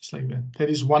fine, just like that. That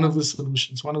is one of the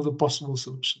solutions, one of the possible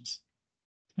solutions.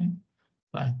 Okay,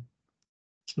 right.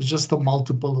 So just a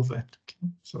multiple of that. Okay?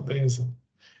 So there's a,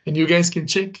 and you guys can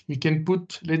check. We can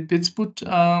put, let's put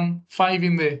 5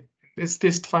 in there. Let's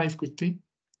test 5 quickly.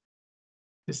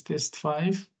 Let's test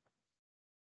 5.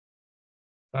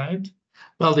 Right?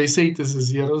 Well, they say it is a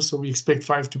 0, so we expect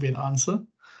 5 to be an answer.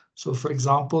 So for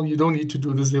example, you don't need to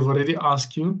do this. They've already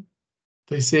asked you.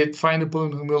 They said find a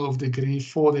polynomial of degree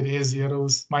 4 that has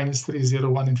zeros, minus 3, 0,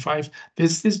 1, and 5.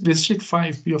 Let's check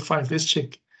 5, P of 5. Let's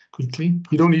check quickly.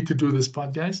 You don't need to do this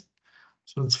part, guys.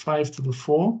 So it's 5 to the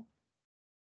 4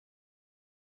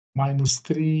 minus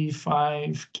 3,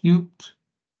 5 cubed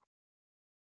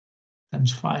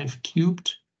times 5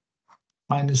 cubed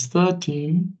minus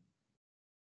 13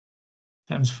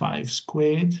 times 5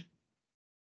 squared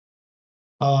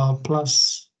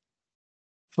plus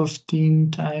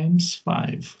 15 times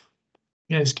 5.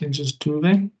 You guys can just do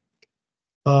that.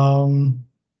 And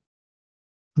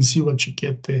see what you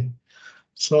get there.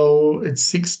 So it's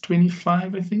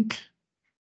 625, I think.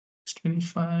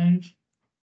 625.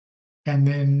 And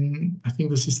then I think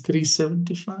this is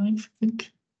 375, I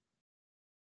think.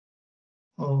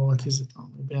 Oh, what is it? Oh,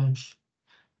 maybe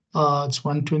it's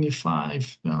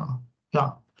 125.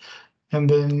 Yeah. And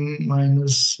then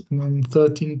minus, and then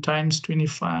 13 times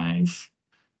 25.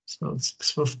 So it's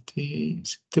 650,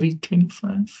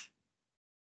 325.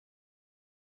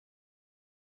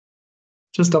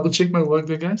 Just double check my work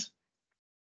there, guys.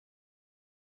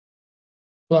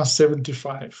 Plus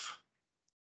 75.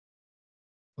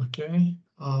 Okay,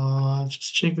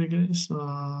 just check the guys.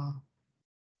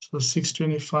 So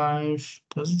 625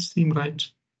 doesn't seem right.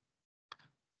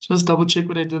 Just double check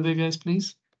what I did there, guys,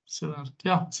 please. So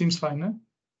yeah, seems fine, eh?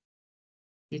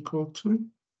 Equal to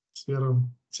 0.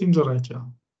 Seems all right, yeah.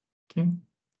 Okay.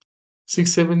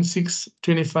 676,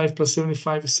 25 plus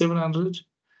 75 is 700.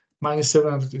 Minus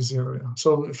 700 is 0. Yeah.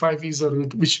 So 5 is a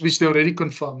root, which they already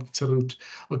confirmed it's a root.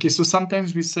 Okay, so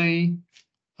sometimes we say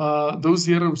those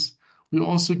zeros, we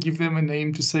also give them a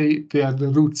name to say they are the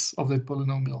roots of that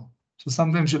polynomial. So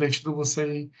sometimes your lecturer will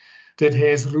say that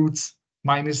has roots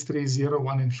minus 3, 0,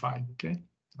 1, and 5. Okay,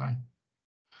 right.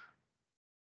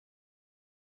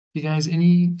 You guys,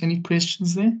 any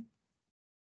questions there?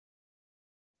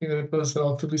 I think that was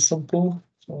relatively simple.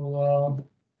 So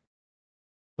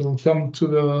we'll come to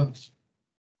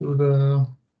the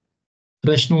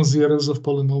rational zeros of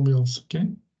polynomials. Okay.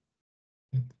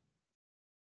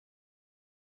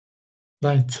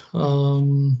 Right.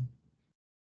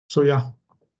 So yeah.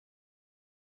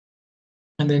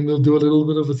 And then we'll do a little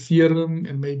bit of a theorem,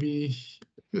 and maybe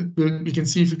we can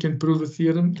see if we can prove a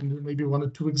theorem, and maybe 1 or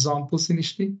 2 examples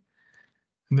initially.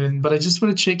 And then, but I just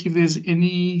want to check if there's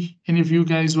any of you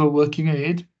guys who are working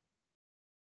ahead.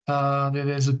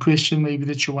 There's a question maybe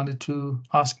that you wanted to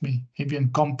ask me, maybe in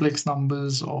complex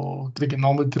numbers or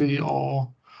trigonometry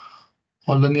or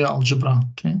linear algebra.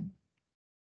 Okay.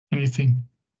 Anything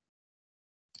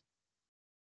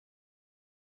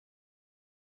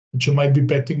that you might be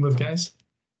betting with, guys?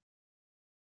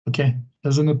 Okay,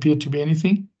 doesn't appear to be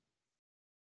anything.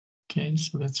 Okay,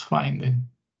 so that's fine then.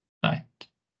 Right.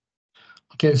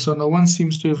 Okay, so no one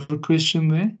seems to have a question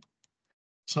there.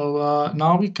 So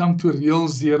now we come to real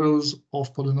zeros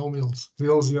of polynomials.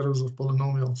 Real zeros of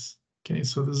polynomials. Okay,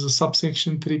 so this is a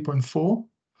subsection 3.4.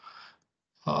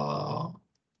 Or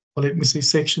let me say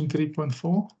section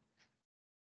 3.4.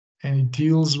 And it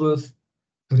deals with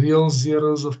real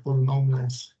zeros of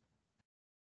polynomials.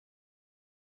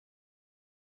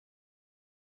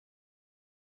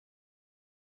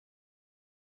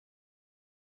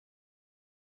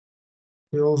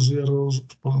 Real zeros of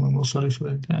polynomials. Sorry for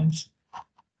that, guys.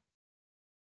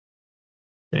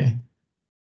 Okay.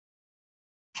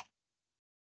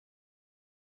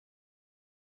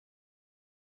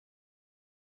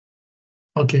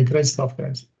 Okay, great stuff,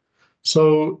 guys.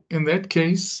 So in that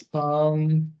case,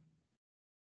 we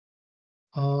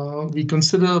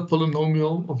consider a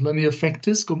polynomial of linear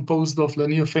factors composed of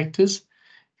linear factors,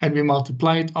 and we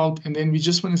multiply it out, and then we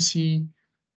just want to see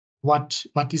what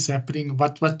is happening,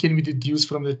 what can we deduce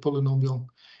from that polynomial,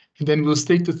 and then we'll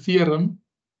state the theorem.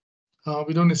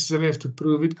 We don't necessarily have to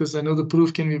prove it, because I know the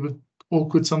proof can be a bit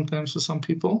awkward sometimes for some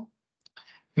people.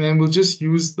 And then we'll just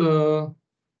use the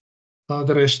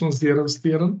rational zeros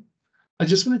theorem. I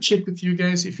just want to check with you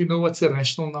guys if you know what's a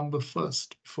rational number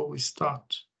first before we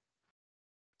start.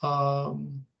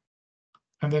 And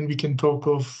then we can talk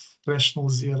of rational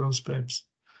zeros perhaps.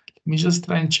 Let me just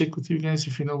try and check with you guys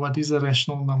if you know what is a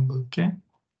rational number, okay?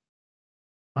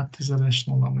 What is a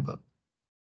rational number?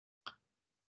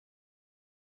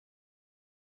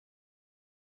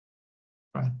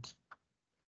 Right.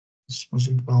 This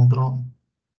wasn't well drawn.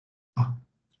 Ah.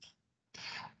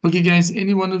 Okay, guys,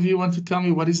 any one of you want to tell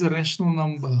me what is a rational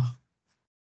number?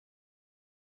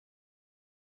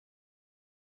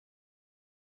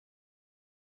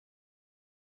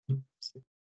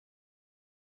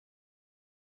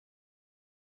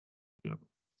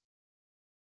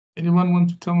 Anyone want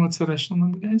to tell me what's a rational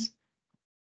number, guys?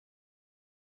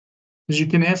 Because you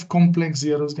can have complex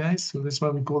zeros, guys. So that's why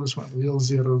we call this one real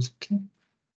zeros. Okay.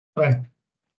 All right.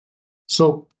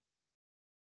 So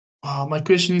my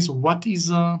question is, what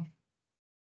is oh,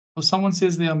 someone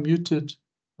says they are muted.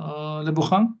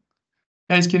 Lebogang?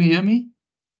 Guys, can you hear me?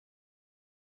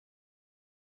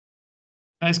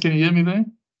 Guys, can you hear me there?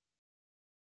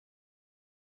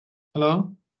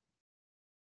 Hello?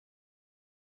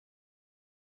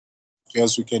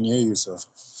 Yes, we can hear you, sir.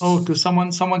 Oh, because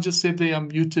someone just said they are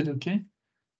muted, okay?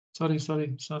 Sorry. So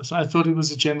I thought it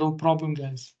was a general problem,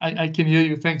 guys. I can hear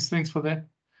you. Thanks for that.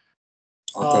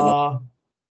 Okay.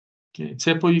 Okay,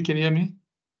 Tsepo, you can hear me?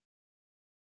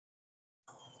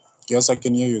 Yes, I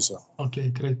can hear you, sir. Okay,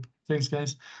 great. Thanks,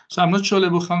 guys. So I'm not sure,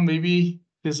 Lebogang, maybe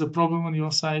there's a problem on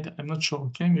your side. I'm not sure,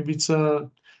 okay? Maybe it's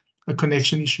a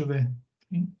connection issue there.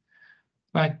 Okay.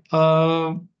 Right.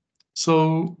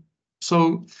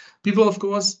 So people, of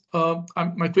course,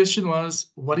 my question was,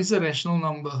 what is a rational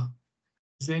number?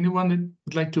 Is there anyone that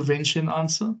would like to venture an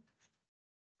answer?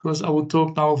 Because I will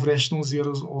talk now of rational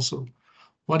zeros also.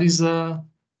 What is a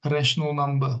rational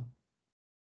number?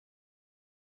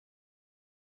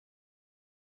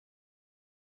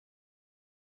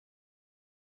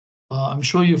 I'm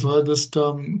sure you've heard this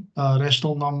term,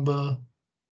 rational number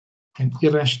and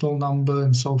irrational number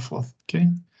and so forth, okay?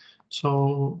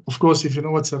 So, of course, if you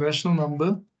know what's a rational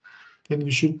number, then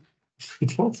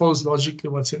it follows logically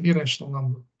what's an irrational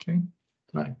number, okay?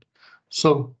 Right.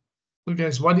 So So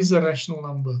guys, what is a rational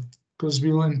number? Because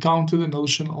we will encounter the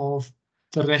notion of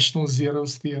the rational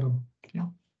zeros theorem. Yeah.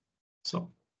 So.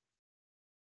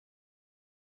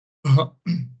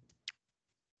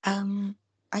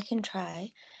 I can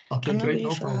try. Okay, I'm not great. really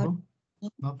No sure problem.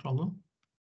 No problem.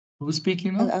 Who's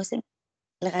speaking how. now? I was saying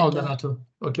Oh, Lerato. Lerato.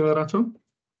 Okay, Lerato.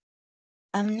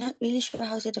 I'm not really sure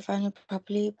how to define it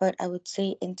properly, but I would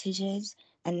say integers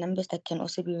and numbers that can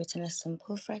also be written as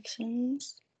simple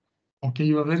fractions. Okay,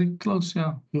 you are very close.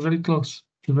 Yeah, you're very close.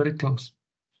 You're very close.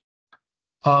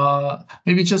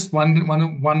 Maybe just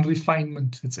one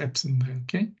refinement that's absent there.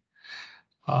 Okay.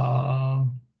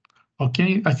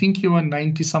 Okay, I think you are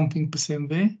 90-something%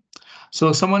 there.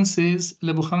 So someone says,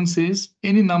 Lebuchang says,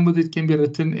 any number that can be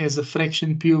written as a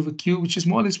fraction p over q, which is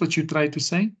more or less what you try to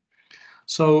say.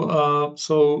 So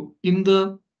so in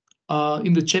the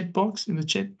chat box, in the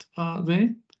chat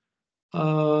there,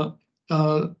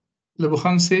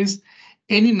 Lebuchang says,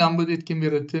 any number that can be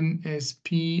written as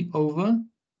p over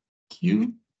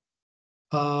q.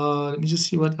 Let me just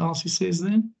see what else he says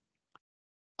there.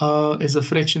 As a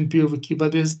fraction p over q,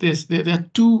 but there are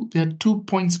two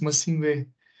points missing there.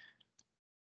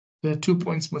 There are 2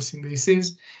 points missing there. He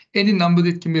says any number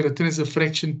that can be written as a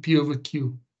fraction p over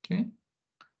q. Okay,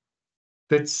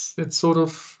 that's sort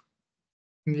of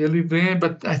nearly there,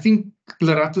 but I think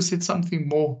Lerato said something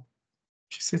more.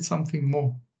 She said something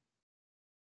more.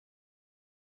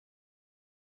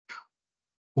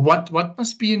 What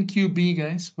must p and q be,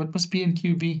 guys? What must p and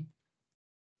q be?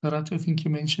 Lerato, I think you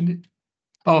mentioned it.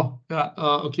 Oh, yeah.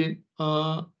 Okay.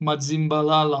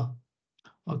 Madzimbalala.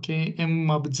 Okay. M.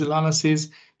 Madzimbalala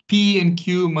says p and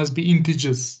q must be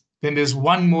integers. Then there's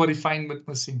one more refinement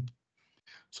missing.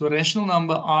 So rational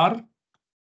number r.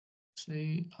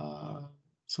 Say.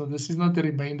 So this is not the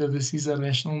remainder. This is a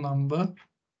rational number.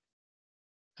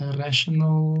 A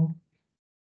rational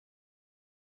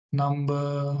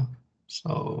number.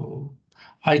 So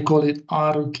I call it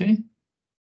R, okay?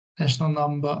 Rational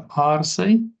number R,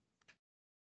 say.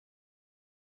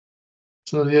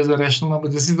 So here's a rational number.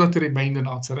 This is not the remainder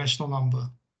now, it's a rational number.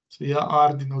 So here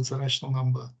R denotes a rational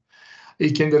number.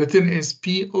 It can be written as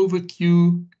P over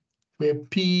Q, where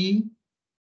P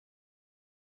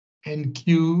and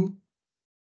Q,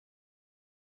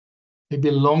 they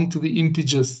belong to the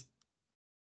integers.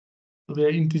 So they're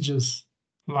integers,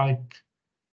 like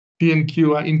P and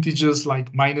Q are integers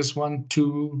like -1,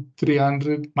 2,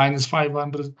 300,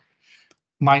 -500,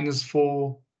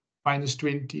 -4,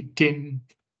 -20, 10.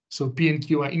 So P and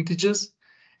Q are integers.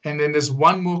 And then there's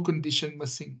one more condition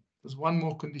missing. There's one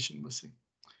more condition missing.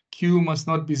 Q must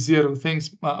not be 0. Thanks,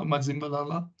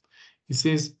 Madzimbalala. He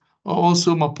says,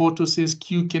 also Mapoto says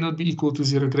Q cannot be equal to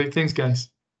 0. Great, thanks, guys.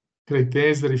 Great,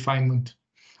 there's the refinement.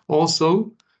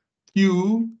 Also,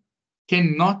 Q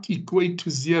cannot equate to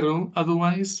 0.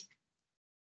 Otherwise,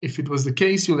 if it was the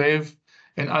case, you'll have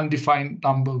an undefined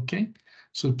number, okay?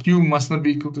 So Q must not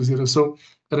be equal to 0. So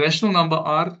a rational number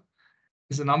R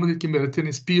is a number that can be written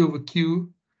as P over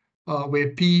Q,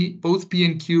 where both P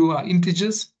and Q are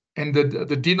integers, and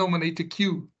the denominator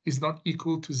Q is not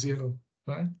equal to 0,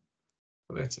 right?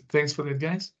 So that's it. Thanks for that,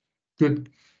 guys. Good.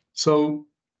 So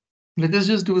let us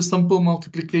just do a simple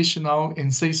multiplication now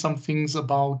and say some things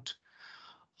about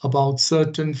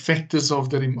certain factors of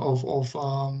the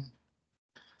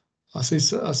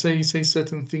say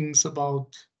certain things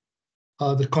about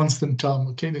the constant term,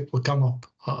 okay, that will come up.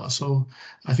 So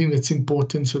I think that's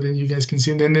important, so then you guys can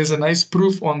see. And then there's a nice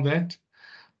proof on that,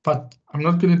 but I'm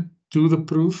not going to do the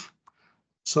proof.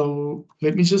 So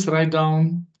let me just write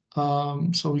down.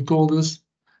 So we call this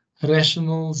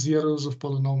rational zeros of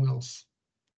polynomials.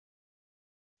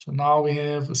 So now we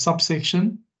have a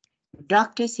subsection.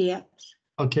 Doctor's here.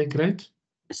 Okay, great.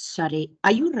 Sorry,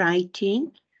 are you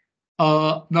writing?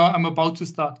 No, I'm about to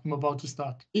start.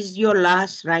 Is your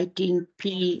last writing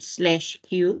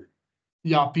P/Q?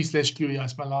 Yeah, P/Q,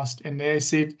 yes, my last. And there I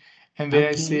said,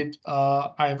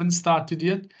 I haven't started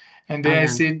yet. And there I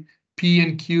said, P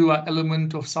and Q are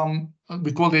element of some,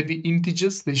 we call that the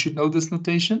integers. They should know this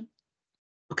notation.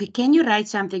 Okay, can you write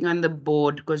something on the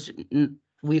board? Because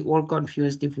we're all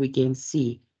confused if we can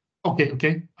see.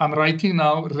 Okay. I'm writing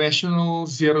now rational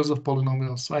zeros of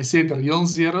polynomials. So I said the real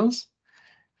zeros.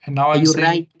 And now I'm saying,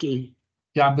 writing?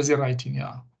 Yeah, I'm busy writing,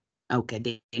 yeah. Okay,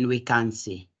 then we can't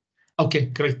see. Okay,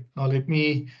 great. Now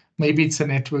maybe it's a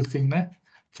network thing, né?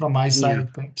 From my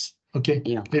side, perhaps. Okay,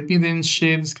 let me then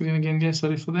share the screen again, guys.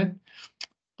 Sorry for that.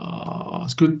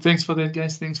 It's good. Thanks for that,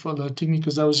 guys. Thanks for alerting me,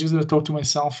 because I was just going to talk to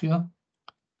myself here.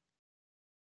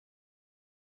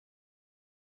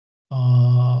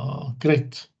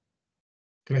 Great.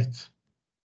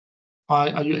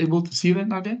 Are you able to see that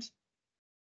now, guys?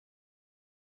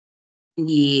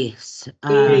 Yes.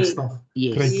 Great stuff.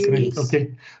 Yes. Great. Yes.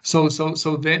 Okay. So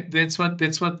that's what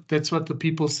the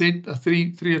people said.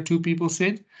 Three or two people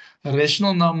said. A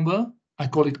rational number, I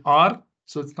call it R.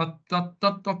 So it's not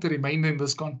the remainder in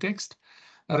this context.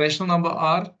 A rational number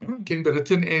R can be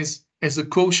written as a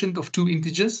quotient of two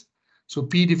integers. So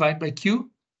P divided by Q,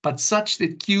 but such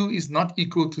that Q is not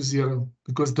equal to 0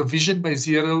 because division by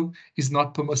 0 is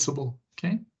not permissible.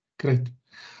 Okay, great.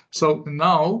 So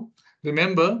now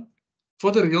remember,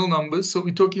 for the real numbers, so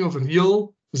we're talking of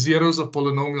real zeros of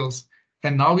polynomials.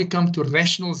 And now we come to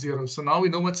rational zeros. So now we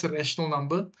know what's a rational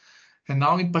number. And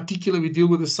now in particular, we deal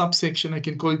with a subsection. I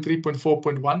can call it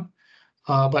 3.4.1.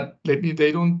 But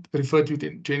they don't refer to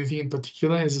anything in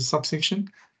particular as a subsection.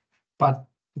 But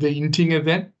they're hinting at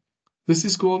that. This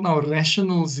is called now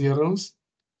rational zeros.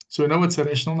 So we know what's a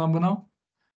rational number now.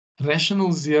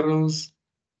 Rational zeros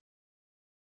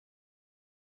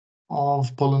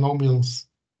of polynomials.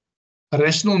 A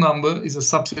rational number is a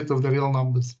subset of the real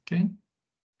numbers. Okay.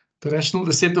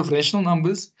 The set of rational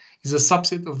numbers is a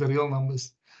subset of the real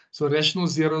numbers. So rational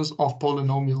zeros of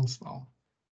polynomials now.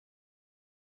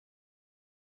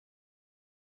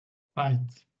 Right.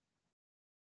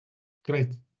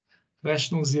 Great.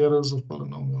 Rational zeros of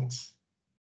polynomials.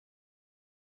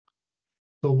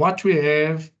 So what we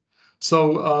have,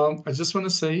 so I just want to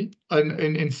say,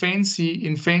 in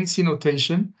fancy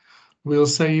notation, we'll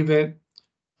say that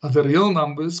the real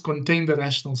numbers contain the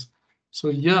rationals. So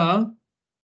yeah,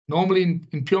 normally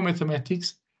in pure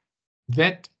mathematics,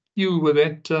 that Q with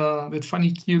that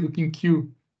funny Q looking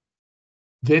Q,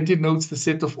 that denotes the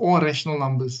set of all rational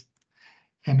numbers.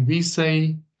 And we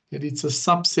say that it's a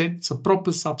subset, it's a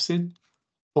proper subset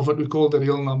of what we call the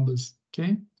real numbers.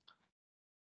 Okay.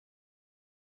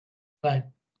 Right.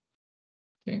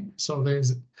 Okay, so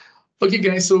there's it. Okay,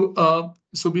 guys,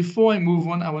 so before I move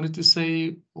on, I wanted to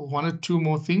say one or two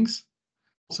more things.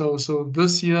 So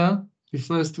this here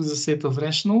refers to the set of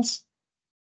rationals.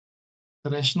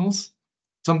 The rationals.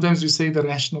 Sometimes we say the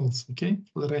rationals, okay,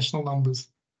 for the rational numbers.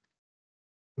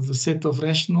 The set of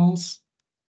rationals.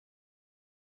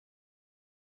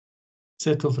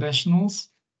 Set of rationals.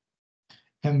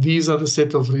 And these are the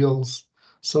set of reals.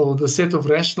 So the set of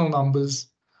rational numbers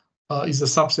is a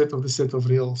subset of the set of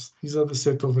reals. These are the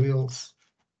set of reals.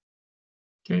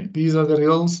 Okay, these are the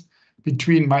reals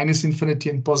between minus infinity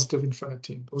and positive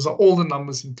infinity. Those are all the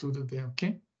numbers included there.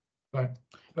 Okay, right.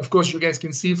 Of course, you guys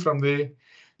can see from there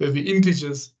that the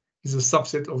integers is a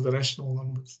subset of the rational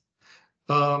numbers.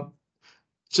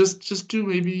 Just to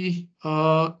maybe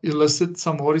elicit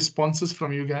some more responses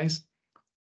from you guys.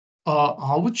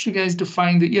 How would you guys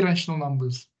define the irrational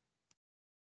numbers?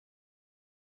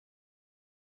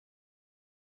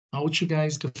 How would you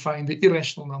guys define the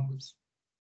irrational numbers?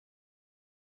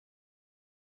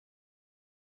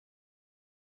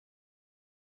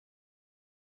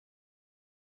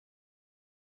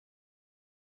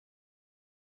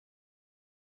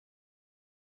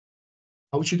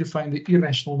 How would you define the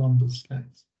irrational numbers,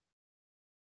 guys?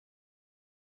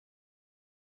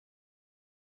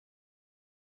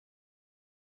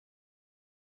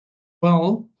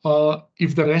 Well,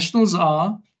 if the rationals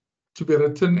are to be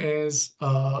written as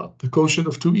the quotient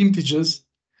of two integers,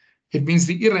 it means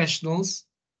the irrationals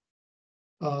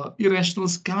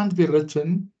can't be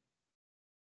written.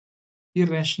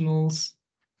 Irrational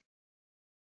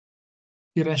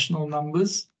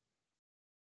numbers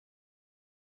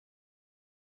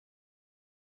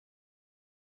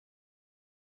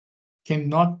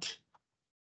cannot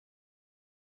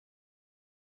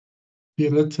be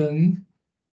written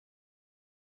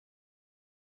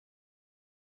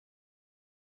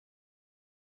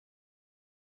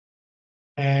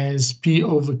as P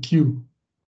over Q.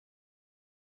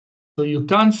 So you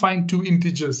can't find two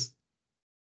integers.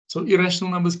 So irrational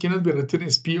numbers cannot be written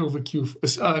as P over Q.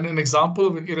 An example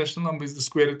of an irrational number is the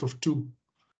square root of 2.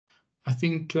 I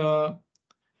think, yeah.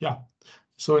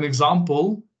 So an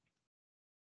example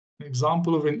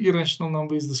of an irrational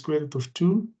number is the square root of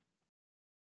 2.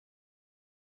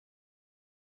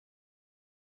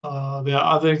 There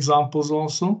are other examples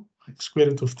also, like square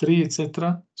root of 3,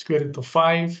 etc. Square root of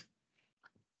 5,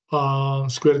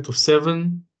 square root of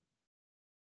 7,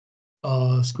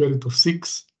 square root of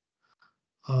 6.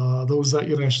 Those are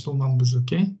irrational numbers,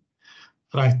 okay?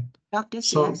 Right. Dr.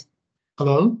 So, Sias,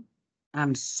 hello?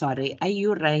 I'm sorry, are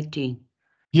you writing?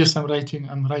 Yes, I'm writing,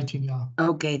 yeah.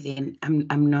 Okay, then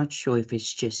I'm not sure if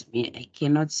it's just me. I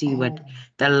cannot see what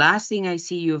the last thing I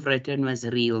see you've written was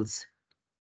reals.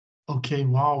 Okay,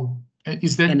 wow.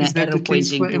 Is that arrow the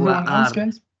case for pointing to a everyone else, R.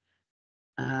 guys?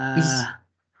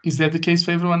 Is that the case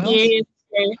for everyone else? Yes,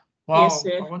 sir. Wow, Yes,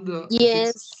 sir. I wonder.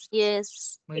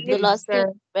 Yes. Maybe The last sir.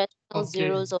 two rational Okay.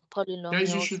 zeros of Guys,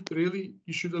 polynomials.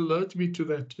 you should alert me to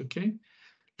that, okay?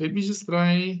 Let me just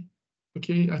try.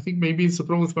 Okay, I think maybe it's a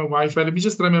problem with my Wi-Fi. Let me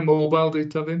just try my mobile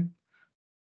data then.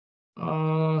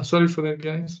 Sorry for that,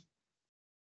 guys.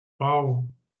 Wow.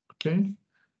 Okay.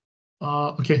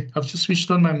 Okay, I've just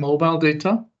switched on my mobile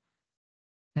data.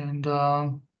 And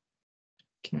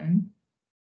okay.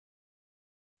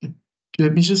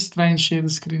 Let me just try and share the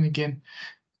screen again.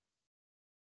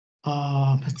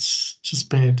 That's just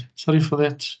bad. Sorry for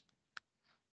that.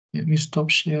 Let me stop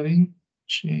sharing.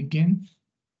 Share again.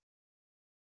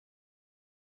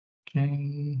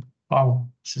 Okay. Wow,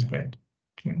 this is bad.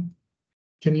 Okay.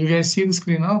 Can you guys see the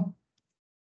screen now?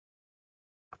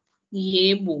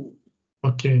 Yeah, boo.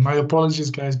 Okay, my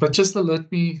apologies, guys, but just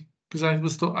alert me because I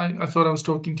thought I was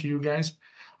talking to you guys.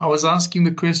 I was asking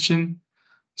the question.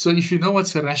 So if you know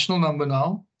what's a rational number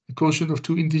now, a quotient of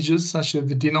two integers such that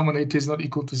the denominator is not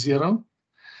equal to 0.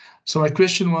 So my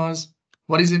question was,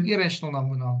 what is an irrational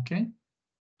number now? Okay.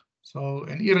 So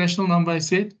an irrational number, I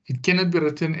said, it cannot be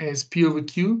written as P over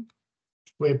Q,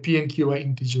 where P and Q are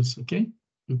integers. Okay.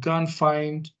 You can't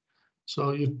find.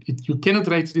 So you cannot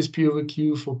write it as P over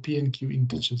Q for P and Q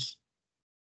integers.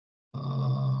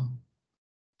 For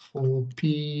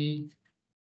P,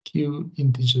 Q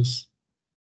integers.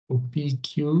 For P,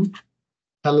 Q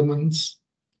elements,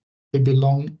 they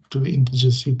belong to the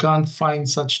integers. You can't find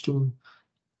such two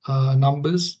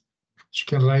numbers. You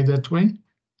can write that way,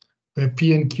 where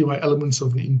P and Q are elements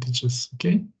of the integers.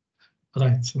 Okay.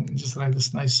 Right. So let me just write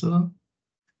this nicer.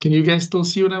 Can you guys still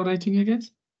see what I'm writing, I guess?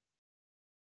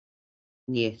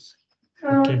 Yes.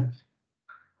 Okay.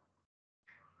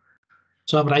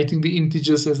 So I'm writing the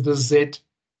integers as the Z.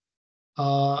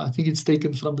 I think it's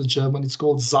taken from the German. It's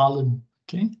called Zahlen.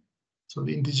 Okay. So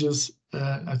the integers,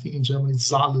 I think in German it's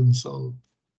Zahlen. So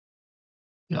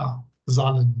yeah,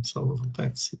 Zahlen. So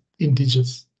that's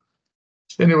integers.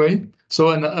 Anyway, so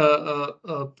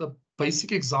a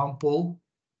basic example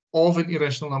of an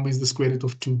irrational number is the square root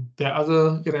of 2. There are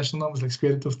other irrational numbers like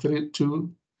square root of 2,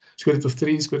 square root of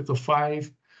 3, square root of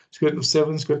 5, square root of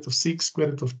 7, square root of 6,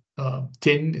 square root of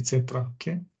 10, etc.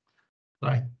 Okay,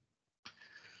 right.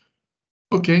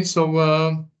 Okay,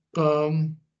 so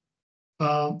then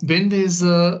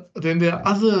there are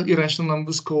other irrational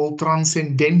numbers called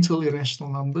transcendental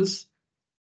irrational numbers.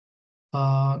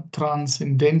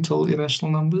 Transcendental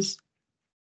irrational numbers.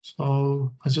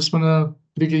 So I just want to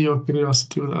trigger your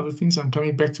curiosity with other things. I'm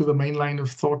coming back to the main line of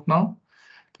thought now.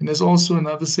 And there's also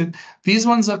another set. These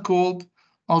ones are called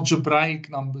algebraic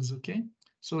numbers. Okay,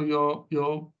 so your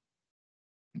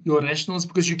rationals,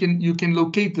 because you can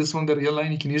locate this on the real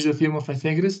line. You can use your theorem of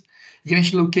Pythagoras. You can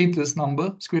actually locate this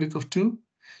number, square root of 2.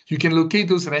 You can locate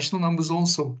those rational numbers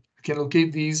also. You can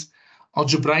locate these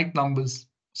algebraic numbers.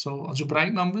 So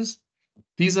algebraic numbers,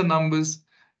 these are numbers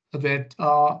that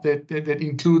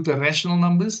include the rational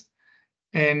numbers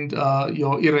and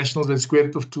your irrationals, that square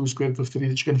root of 2, square root of 3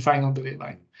 that you can find on the real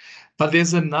line. But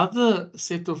there's another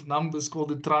set of numbers called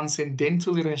the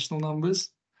transcendental irrational numbers,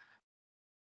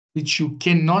 which you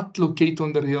cannot locate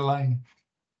on the real line.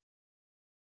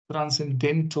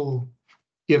 Transcendental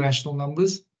irrational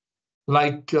numbers,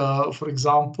 like, for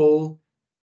example,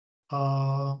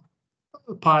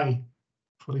 pi,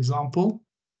 for example.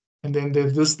 And then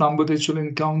there's this number that you'll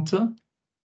encounter,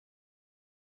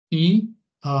 E,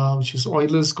 which is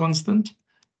Euler's constant.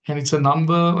 And it's a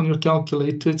number on your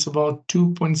calculator. It's about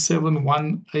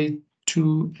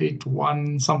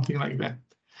 2.718281, something like that.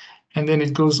 And then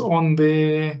it goes on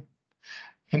there.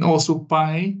 And also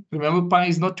pi. Remember, pi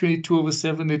is not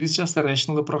 22/7. It is just a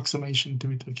rational approximation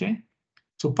to it, okay?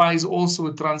 So pi is also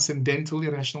a transcendental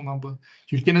irrational number.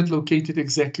 You cannot locate it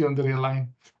exactly on the real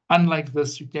line. Unlike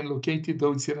this, you can locate it,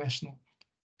 though it's irrational.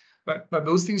 But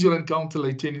those things you'll encounter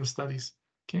later in your studies,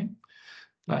 okay?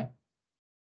 Right.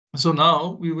 So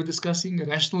now we were discussing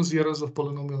rational zeros of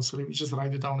polynomials. So let me just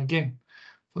write it down again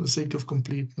for the sake of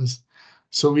completeness.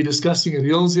 So we're discussing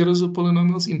real zeros of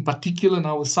polynomials, in particular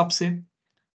now a subset,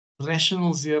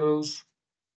 rational zeros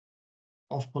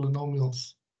of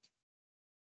polynomials.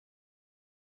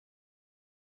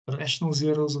 Rational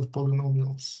zeros of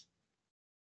polynomials.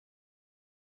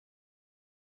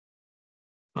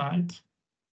 Right?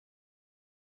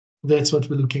 That's what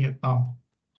we're looking at now.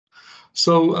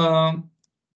 So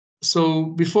so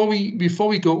before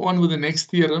we go on with the next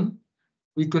theorem,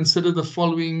 we consider the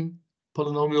following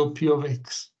polynomial P of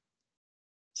X.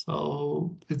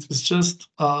 So it's just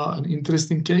an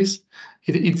interesting case.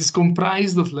 It is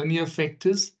comprised of linear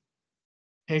factors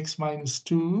x minus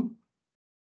 2,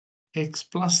 x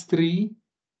plus 3,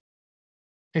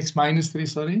 x minus 3,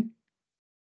 sorry,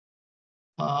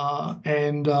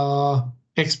 and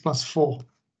x plus 4.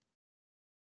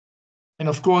 And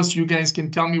of course, you guys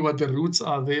can tell me what the roots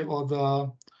are there,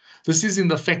 or this is in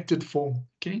the factored form,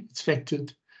 okay? It's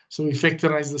factored. So we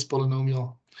factorize this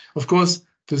polynomial. Of course,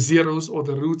 the zeros or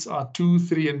the roots are 2,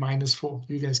 3, and minus 4.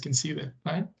 You guys can see that,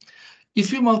 right?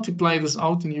 If you multiply this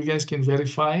out and you guys can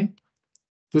verify,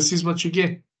 this is what you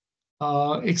get.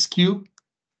 X cubed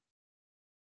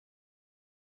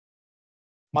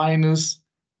minus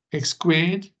x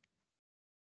squared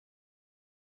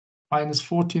minus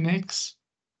 14x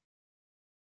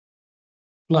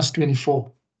plus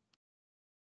 24.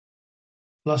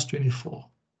 Plus 24.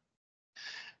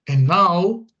 And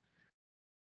now,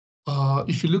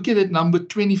 if you look at it, number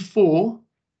 24,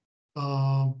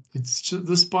 it's just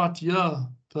this part here,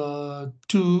 the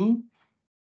 2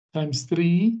 times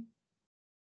 3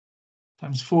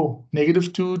 times 4.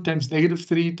 Negative 2 times negative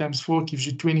 3 times 4 gives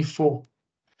you 24.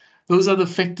 Those are the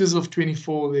factors of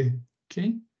 24 there,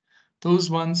 okay? Those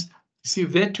ones, you see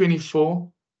that 24,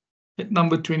 that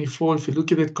number 24, if you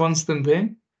look at that constant there,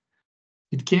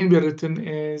 it can be written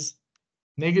as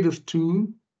negative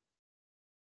 2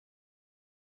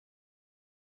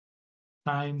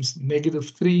 times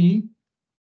negative 3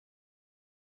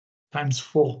 times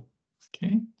 4,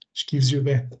 okay? Which gives you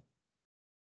that.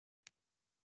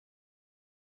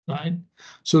 Right?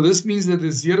 So this means that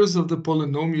the zeros of the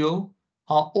polynomial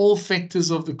are all factors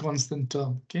of the constant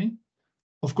term, okay?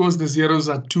 Of course, the zeros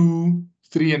are 2,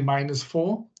 3, and minus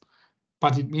 4,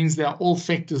 but it means they are all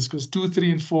factors because 2,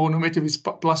 3, and 4, no matter if it's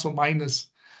plus or minus,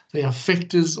 they are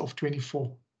factors of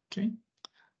 24, okay?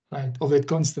 Right, of that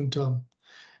constant term.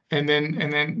 And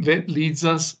then that leads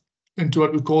us into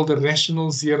what we call the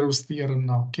rational zeros theorem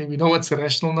now, okay? We know what's a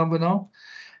rational number now,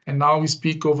 and now we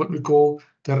speak of what we call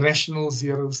the rational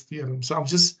zeros theorem. So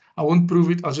I won't prove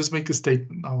it, I'll just make a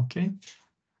statement now, okay?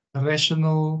 The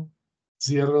rational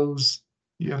zeros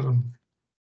theorem.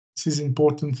 This is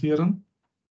important theorem.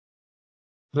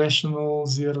 Rational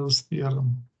zeros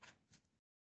theorem.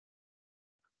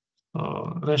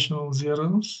 Rational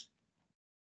zeros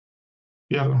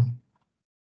theorem.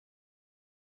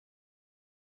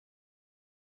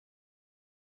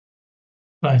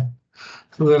 Right.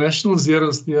 So the rational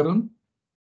zeros theorem,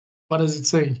 what does it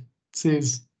say? It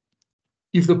says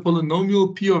if the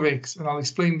polynomial p of x, and I'll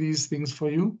explain these things for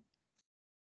you.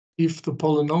 If the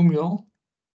polynomial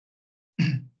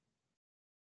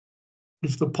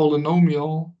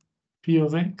p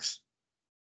of x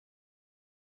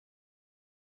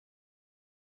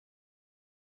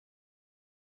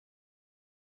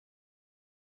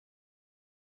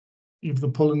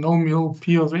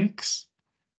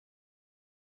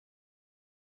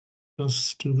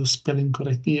let's do the spelling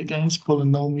correctly again, it's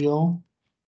polynomial.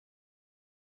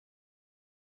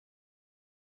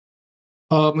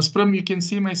 Ms. Prim, you can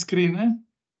see my screen, eh?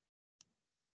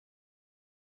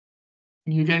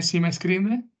 Can you guys see my screen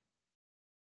there?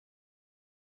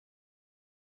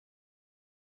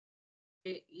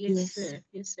 Yes, sir.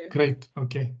 Yes, sir. Great.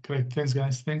 Okay, great. Thanks,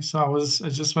 guys. Thanks. So I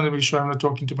just want to make sure I'm not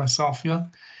talking to myself here.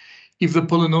 If the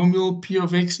polynomial p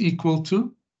of x equal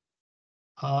to,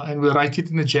 and we'll write it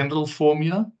in the general form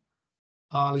here.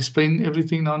 I'll explain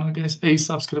everything now, guys. A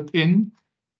subscript n,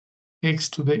 x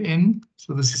to the n.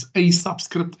 So this is a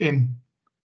subscript n.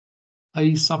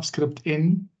 A subscript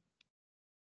n,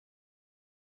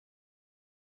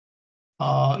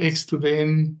 x to the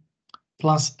n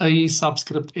plus a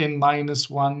subscript n minus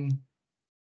 1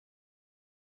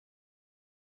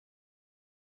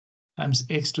 times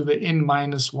x to the n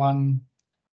minus 1.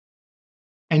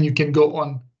 And you can go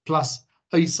on plus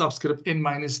a subscript n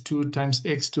minus 2 times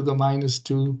x to the minus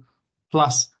 2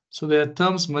 plus. So there are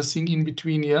terms missing in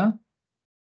between here.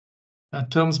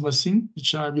 Terms missing,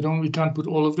 which we can't put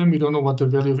all of them. We don't know what the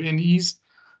value of n is.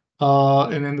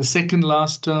 And then the second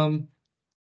last term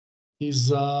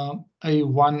is a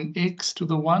 1x to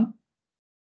the 1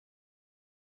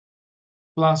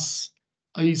 plus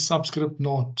a subscript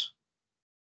naught.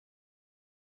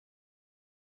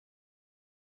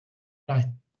 Right.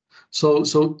 So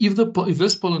if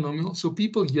this polynomial, so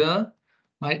people here,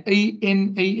 my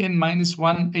an minus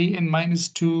 1, an minus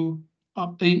 2,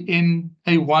 an,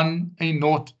 a1, a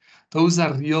naught, those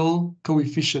are real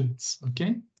coefficients.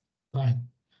 Okay, right.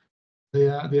 They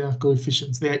are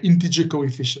coefficients. They are integer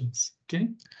coefficients. Okay,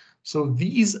 so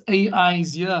these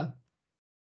AIs here,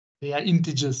 they are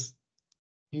integers.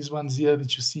 These ones here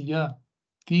that you see here,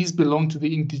 these belong to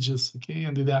the integers. Okay,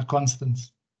 and they are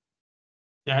constants.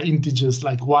 They are integers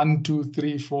like 1, 2,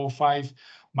 3, 4, 5,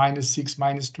 minus 6,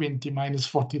 minus 20, minus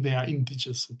 40. They are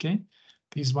integers. Okay,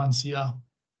 these ones here,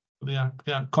 they are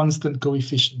constant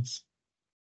coefficients.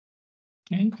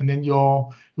 Okay, and then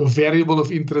your variable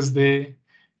of interest there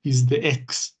is the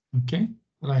x. Okay,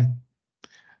 right.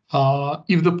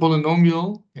 If the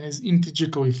polynomial has integer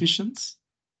coefficients,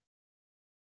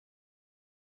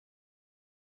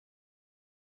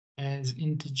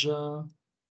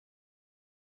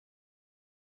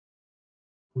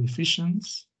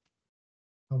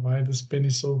 why this pen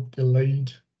is so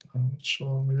delayed? I'm not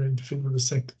sure. Maybe I need to figure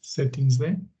the settings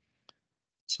there.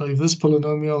 So if this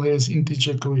polynomial has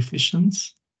integer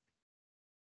coefficients,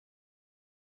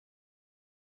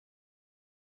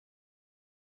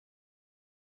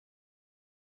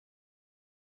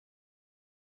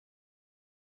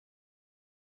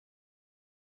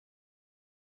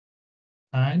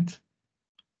 right?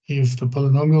 If the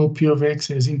polynomial p of x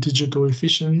has integer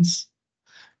coefficients,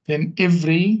 then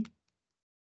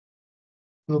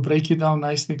we'll break it down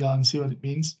nicely down and see what it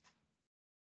means.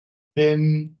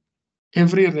 Then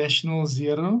every rational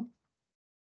zero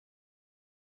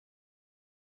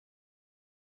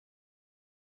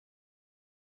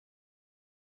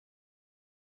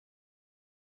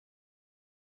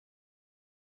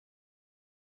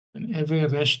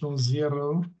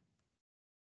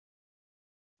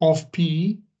of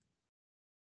p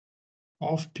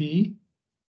of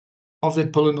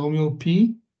that polynomial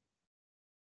p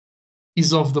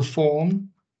is of the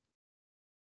form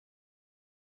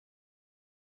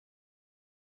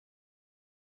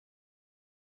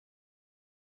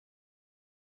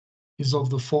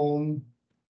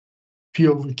p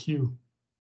over q.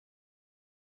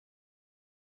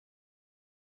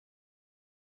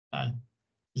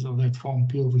 Is of that form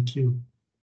p over q.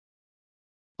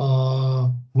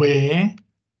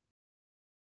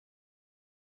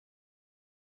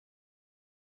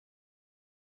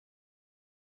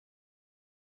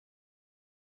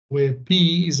 Where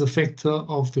p is a factor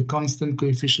of the constant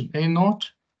coefficient a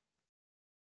naught,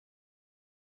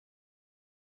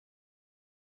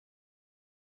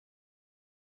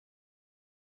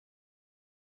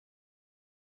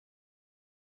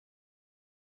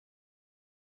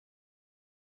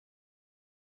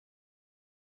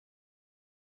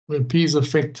 where p is a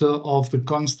factor of the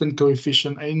constant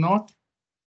coefficient a naught,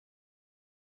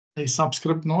 a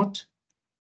subscript naught,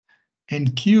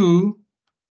 and q,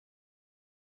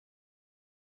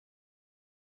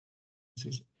 this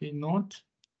is a naught,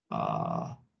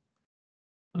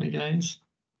 sorry guys,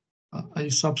 a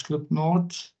subscript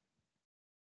naught,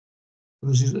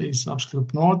 this is a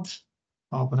subscript naught,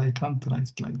 but I can't write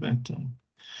it like that.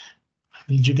 I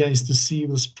need you guys to see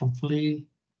this properly.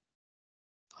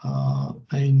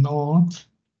 A naught,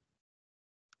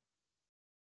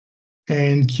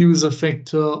 and q is a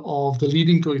factor of the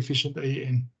leading coefficient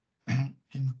an, and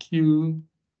q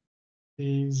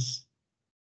is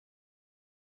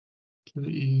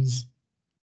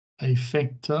a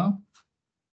factor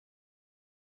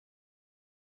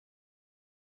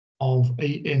of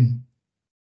an.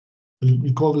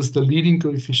 We call this the leading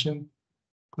coefficient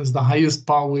because the highest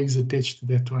power is attached to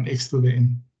that one, x to the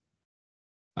n.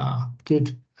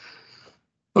 Good.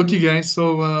 Okay, guys.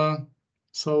 So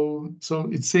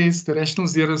it says the rational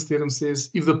zeros theorem says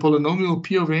if the polynomial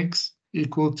p of x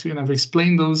equal to, and I've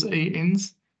explained those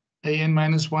an's, an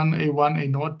minus 1, a1, a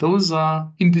naught, those are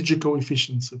integer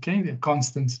coefficients, okay? They're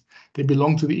constants. They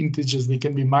belong to the integers. They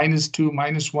can be minus 2,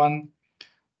 minus 1,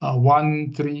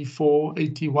 1, 3, 4,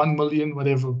 80, 1 million,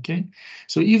 whatever, okay?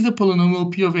 So if the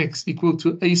polynomial p of x equal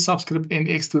to a subscript n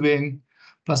x to the n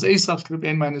plus a subscript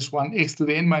n minus 1 x to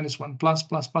the n minus 1 plus,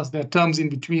 there are terms in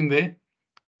between there,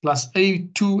 plus a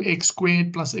 2x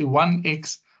squared plus a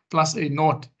 1x plus a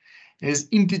naught has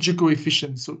integer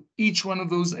coefficients. So each one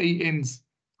of those an's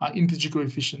are integer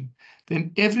coefficient.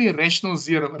 Then every rational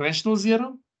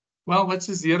zero, well, what's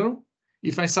a zero?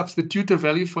 If I substitute a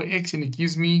value for x and it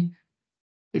gives me,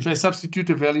 if I substitute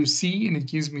a value c and it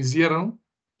gives me 0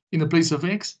 in the place of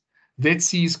x, that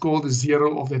c is called the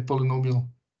zero of that polynomial.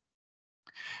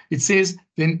 It says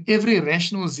then every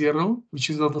rational zero, which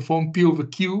is of the form p over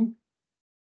q,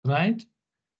 right?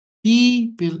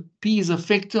 P is a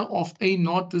factor of a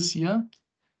naught this year.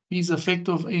 P is a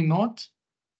factor of a naught.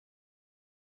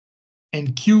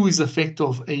 And q is a factor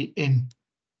of a n.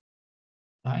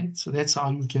 Right? So that's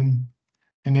how you can,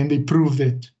 and then they prove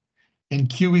that. And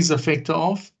q is a factor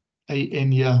of a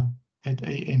n here at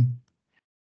a n.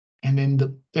 And then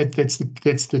that's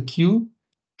the q.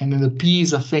 And then the p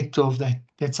is a factor of that.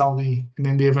 That's how they, and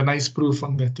then they have a nice proof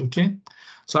on that, okay?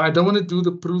 So I don't want to do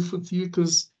the proof with you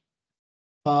because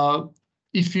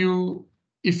if you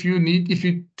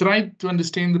tried to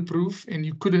understand the proof and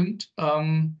you couldn't,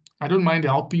 I don't mind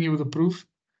helping you with the proof.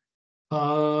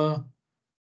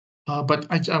 But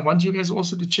I want you guys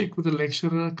also to check with the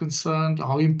lecturer concerned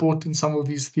how important some of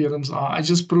these theorems are. I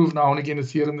just proved now and again a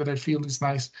theorem that I feel is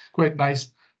nice, quite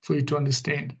nice for you to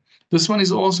understand. This one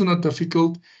is also not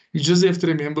difficult. You just have to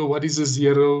remember what is a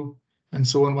zero and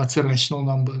so on, what's a rational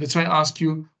number. That's why I ask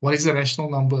you, what is a rational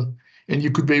number? And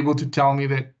you could be able to tell me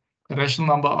that a rational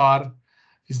number R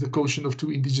is the quotient of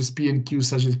two integers P and Q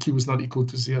such that Q is not equal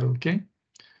to zero, okay?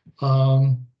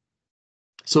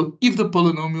 So if the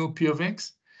polynomial P of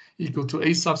X equal to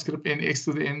a subscript n x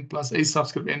to the n plus a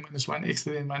subscript n minus 1 x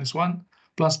to the n minus 1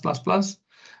 plus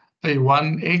a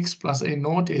 1x plus a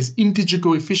naught is integer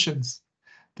coefficients,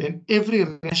 then every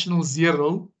rational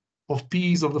zero of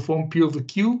p is of the form P over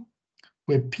Q,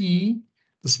 where P,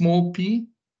 the small p,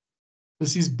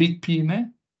 this is big P,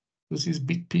 né? This is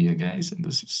big P, guys, and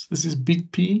this is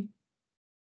big P,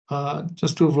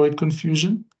 just to avoid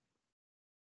confusion.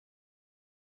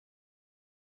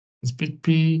 It's big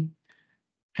P,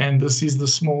 and this is the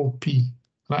small p,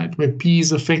 right? Where p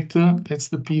is a factor, that's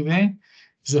the p there,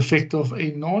 is a factor of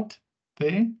a naught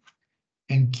there,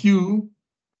 and q,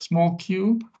 small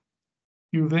q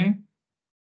there.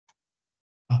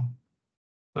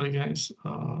 Sorry guys,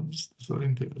 just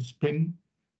referring to this pen.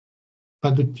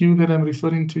 But the q that I'm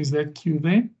referring to is that q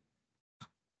there,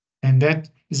 and that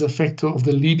is a factor of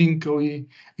the leading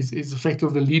is a factor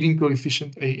of the leading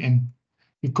coefficient an.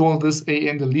 We call this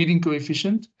an the leading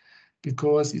coefficient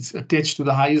because it's attached to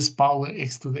the highest power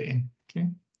x to the n. Okay,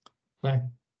 right.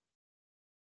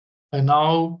 And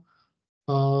now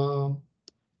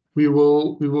we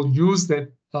will use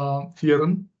that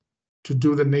theorem to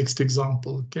do the next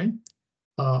example. Okay.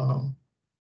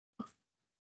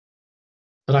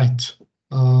 Right.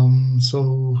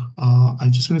 So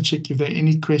I'm just going to check if there are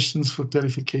any questions for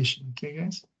clarification. Okay,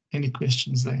 guys. Any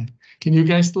questions there? Can you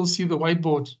guys still see the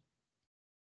whiteboard?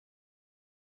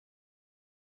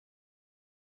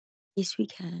 Yes, we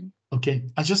can. Okay.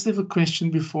 I just have a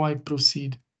question before I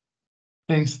proceed.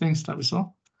 Thanks,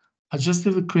 Tabiso. I just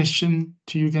have a question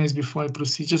to you guys before I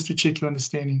proceed, just to check your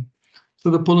understanding. So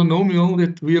the polynomial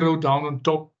that we wrote down on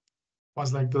top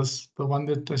was like this, the one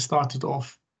that I started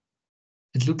off.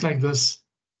 It looked like this.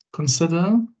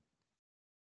 Consider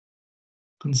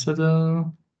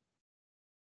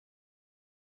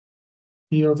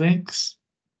P of X.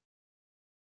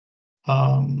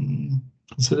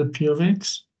 Consider P of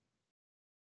X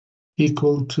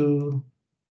equal to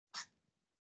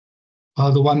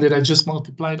the one that I just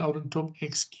multiplied out on top,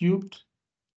 x cubed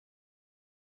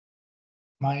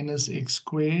minus x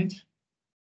squared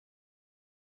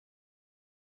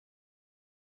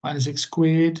minus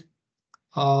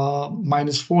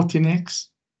 14x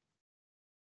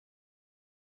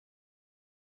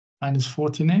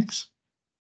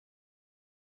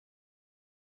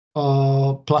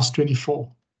plus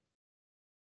 24.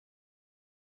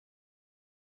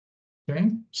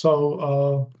 Okay,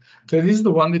 so that is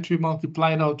the one that we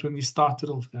multiplied out when we started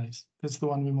off, guys. That's the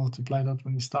one we multiplied out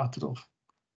when we started off.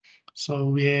 So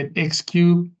we had x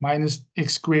cubed minus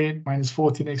x squared minus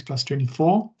 14x plus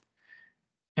 24.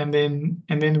 And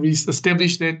then we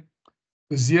established that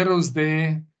the zeros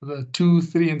there, the 2,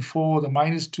 3, and 4, the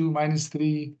minus 2, minus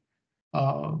 3,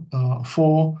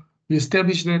 4, we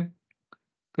established that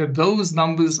those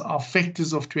numbers are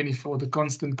factors of 24, the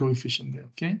constant coefficient there,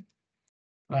 okay?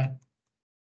 Right.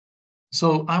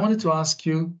 So I wanted to ask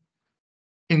you,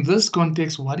 in this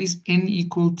context, what is n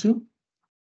equal to?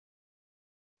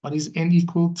 What is n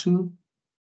equal to?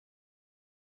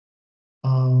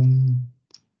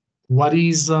 What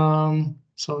is,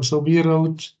 so we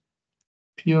wrote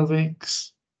P of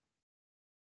X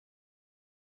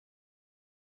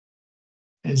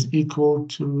is equal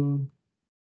to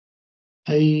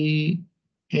an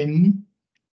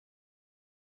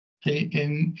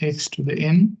x to the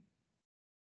n.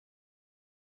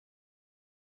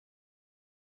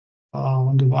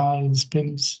 On the y, this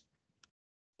pins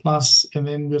plus, and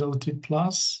then we wrote it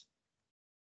plus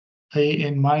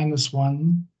an minus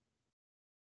 1,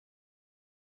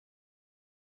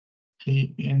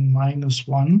 an minus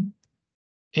 1,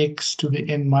 x to the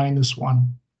n minus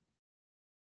 1.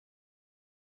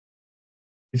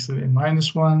 X to the n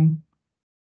minus 1,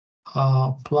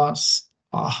 plus,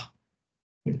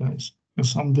 hey guys,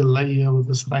 there's some delay here with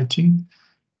this writing,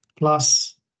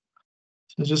 plus,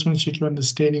 so I just want to check your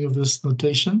understanding of this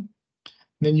notation.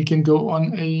 Then you can go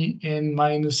on an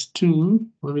minus 2,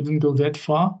 where we didn't go that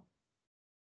far,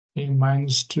 a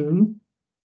minus 2,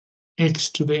 x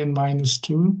to the n minus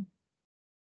 2,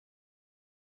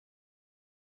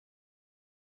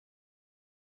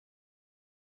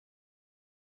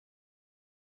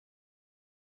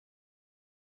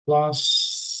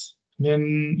 plus,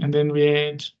 and then we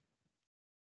add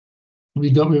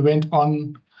we went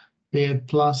on, we had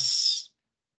plus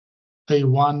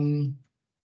a1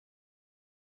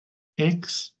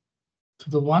 x to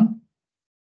the 1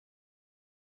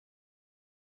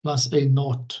 plus a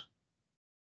naught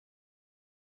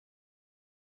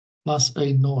plus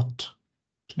a naught.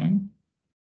 Okay.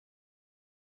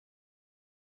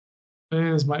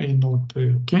 There's my a naught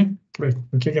there. Okay, great.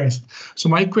 Okay, guys. So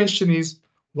my question is,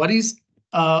 what is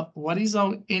our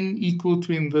n equal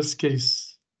to in this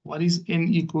case? What is n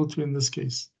equal to in this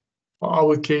case? For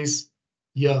our case,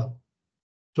 yeah.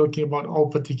 Talking about our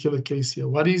particular case here.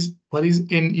 What is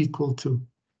n equal to?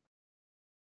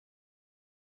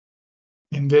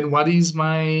 And then what is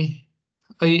my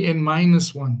an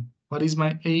minus 1? What is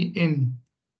my an?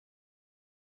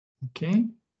 Okay.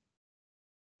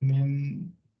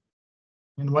 And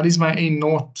what is my a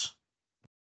naught?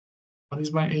 What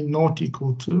is my a naught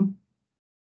equal to?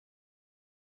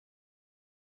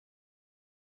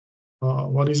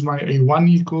 What is my a1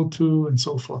 equal to, and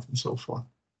so forth and so forth.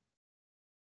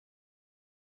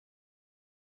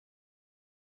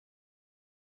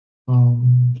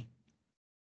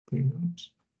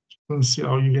 Let's see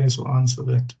how you guys will answer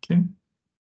that. Okay.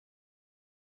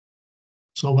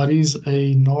 So what is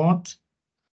a naught?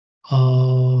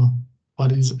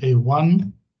 What is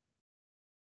a1?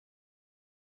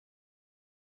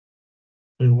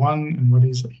 A1, and what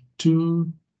is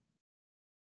a2?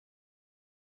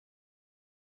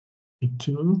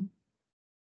 A2.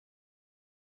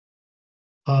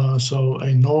 So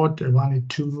a naught, a1,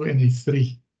 a2, and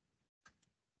a3.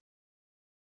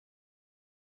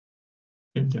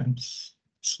 Let's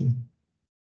see.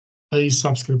 A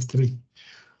subscript 3.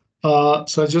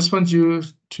 So I just want you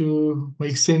to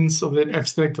make sense of that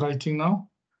abstract writing now.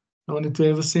 I wanted to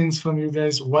have a sense from you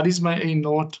guys. What is my a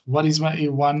naught? What is my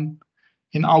a1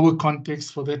 in our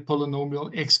context for that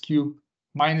polynomial x cubed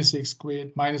minus x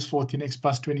squared minus 14x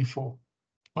plus 24?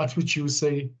 What would you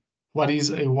say? What is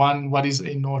a 1? What is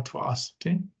a naught for us?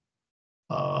 Okay.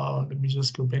 Let me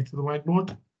just go back to the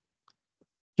whiteboard.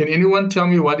 Can anyone tell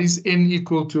me what is n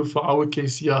equal to for our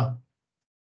case here?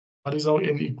 What is our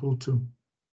n equal to?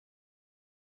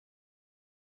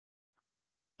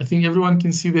 I think everyone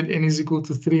can see that n is equal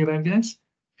to 3, right, guys?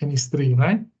 N is 3,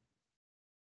 right?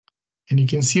 And you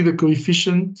can see the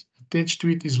coefficient attached to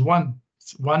it is 1.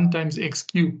 It's 1 times x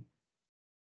cubed,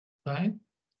 right?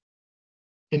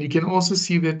 And you can also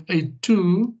see that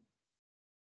a2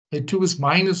 is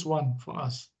minus 1 for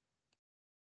us.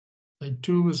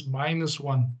 A2 is minus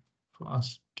 1 for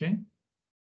us, okay?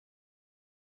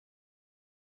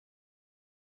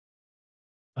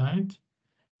 Right?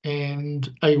 And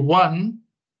a1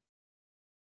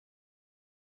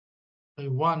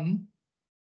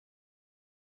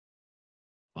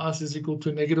 for us is equal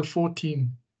to negative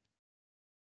 14.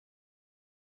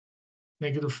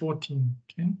 Negative 14,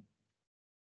 okay?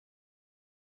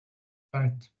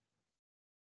 Right.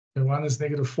 A1 is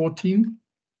negative 14.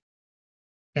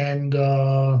 And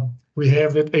we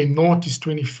have that a naught is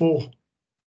 24.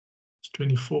 It's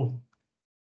 24.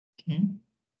 Okay.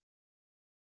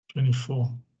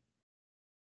 24.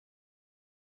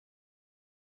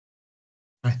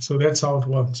 Right, so that's how it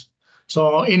works. So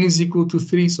our n is equal to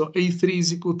 3. So a3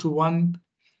 is equal to 1.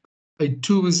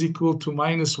 A2 is equal to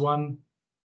minus 1.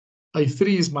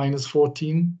 A3 is minus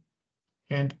 14.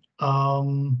 And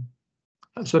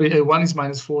sorry, a1 is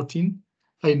minus 14.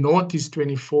 A naught is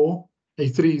 24.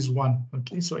 A3 is 1.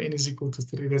 Okay, so n is equal to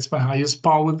 3. That's my highest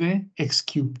power there, x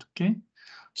cubed. Okay,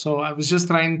 so I was just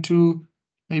trying to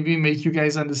maybe make you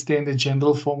guys understand the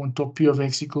general form on top p of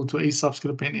x equal to a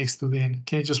subscript n x to the n.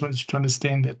 Okay, just wanted you to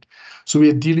understand that. So we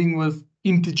are dealing with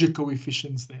integer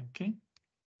coefficients there. Okay,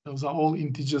 those are all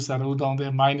integers that I wrote down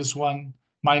there, minus 1,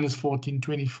 minus 14,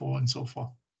 24, and so forth.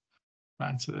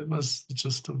 Right, so that was the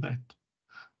gist of that.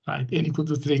 Right, n equal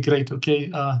to 3, great.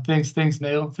 Okay, thanks,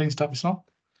 Neil. Thanks, Tapisol.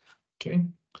 Okay,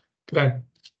 great.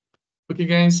 Okay,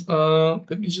 guys,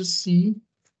 let me just see.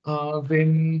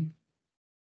 Then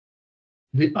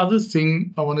the other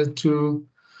thing I wanted to,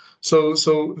 so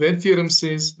that theorem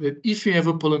says that if you have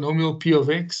a polynomial p of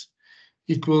x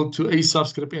equal to a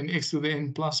subscript n x to the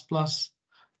n plus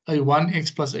a1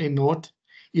 x plus a naught,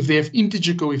 if they have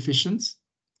integer coefficients,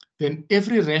 then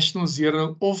every rational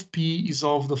zero of p is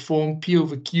of the form p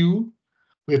over q,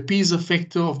 where p is a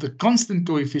factor of the constant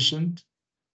coefficient,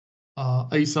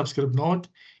 a subscript naught,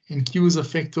 and q is a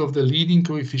factor of the leading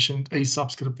coefficient, a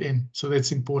subscript n. So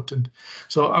that's important.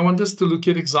 So I want us to look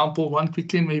at example 1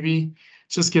 quickly, and maybe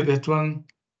just get that one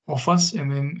off us,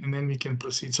 and then we can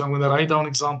proceed. So I'm going to write down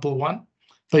example 1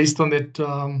 based on that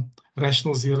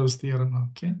rational zeros theorem.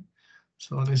 Okay,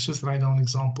 so let's just write down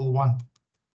example 1.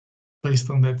 based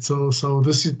on that. So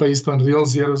this is based on real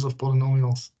zeros of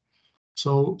polynomials.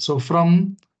 So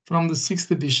from the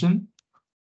 6th edition,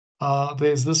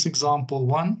 there's this example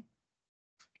 1.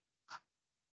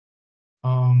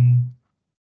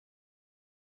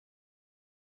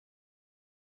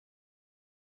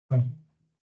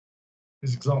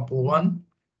 Is example 1.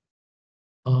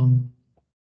 Can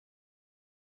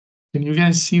you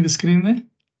guys see the screen there?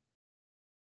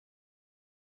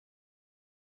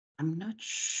 I'm not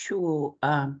sure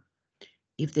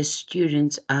if the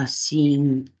students are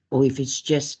seeing or if it's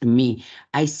just me.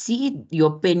 I see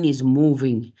your pen is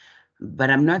moving,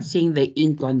 but I'm not seeing the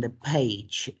ink on the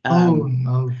page. Oh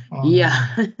no.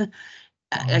 Yeah, No.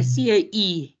 I see a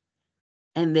E,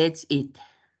 and that's it.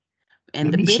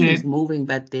 And Let the me pen is share. moving,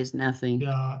 but there's nothing.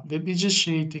 Yeah, let me just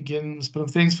share it again, Ms. Brum.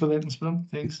 Thanks for that, Ms. Brum.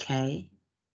 Thanks. Okay.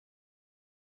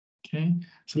 Okay,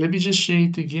 so let me just share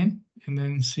it again and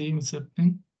then see what's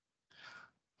happening.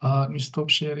 Let me stop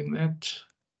sharing that.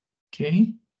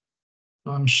 Okay,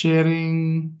 so I'm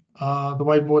sharing the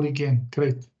whiteboard again.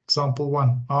 Great. Example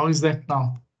 1. How is that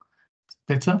now?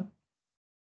 Better?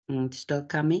 Still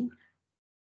coming?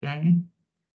 Okay.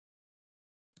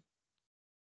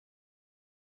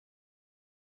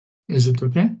 Is it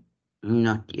okay?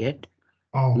 Not yet.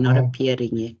 Oh, Not wow.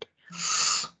 appearing yet.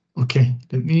 Okay,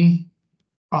 let me.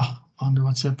 I wonder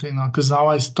what's happening now because now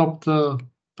I stopped the.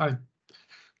 Let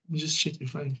me just check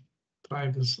if I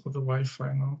try this other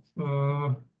Wi-Fi now.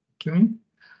 Okay.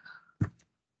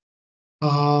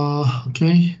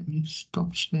 Okay. Let me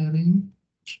stop sharing.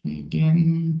 Share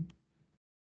again.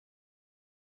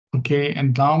 Okay,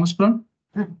 and now, Ms. Brown?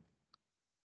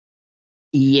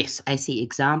 Yes, I see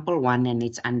example 1 and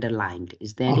it's underlined.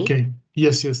 Is that it? Okay.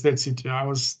 Yes, that's it. Yeah, I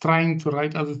was trying to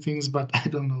write other things, but I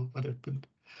don't know what happened.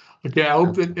 Okay, I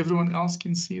hope that everyone else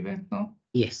can see that now.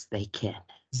 Yes, they can.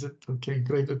 Is it okay?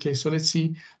 Great. Okay, so let's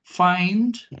see.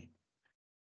 Find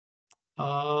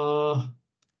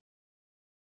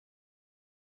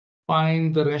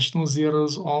find the rational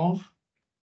zeros of.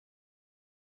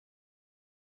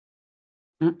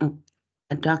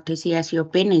 Dr. C.S., your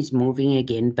pen is moving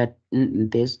again, but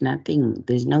there's nothing.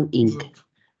 There's no ink.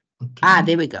 Okay.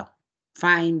 There we go.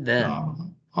 Find the.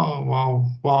 Oh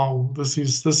wow! This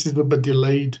is a bit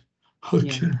delayed.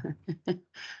 Okay. Yeah.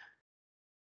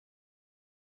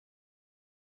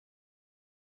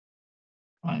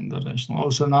 Find the rational. Oh,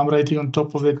 so now I'm writing on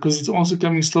top of it because it's also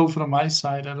coming slow from my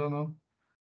side. I don't know.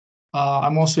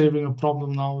 I'm also having a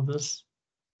problem now with this.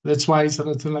 That's why it's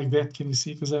written like that. Can you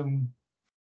see? Because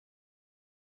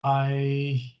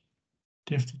I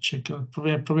have to check it out.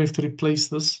 I probably have to replace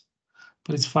this,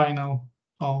 but it's fine.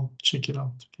 I'll check it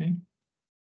out. Okay.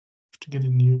 Have to get a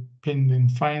new pen. Then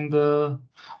find the.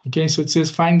 Okay, so it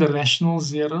says find the rational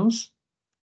zeros.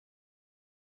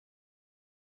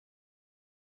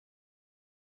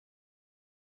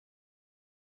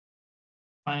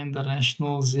 Find the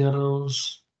rational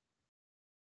zeros.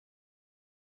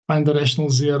 Find the rational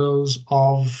zeros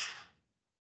of.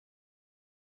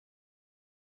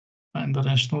 Find the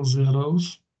rational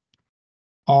zeros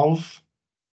of.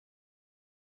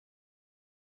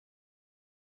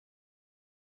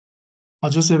 I'll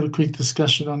just have a quick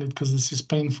discussion on it because this is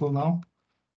painful now.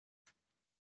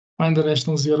 Find the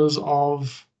rational zeros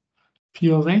of P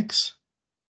of X.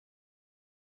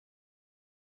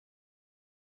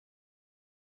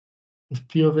 If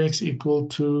P of X equal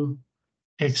to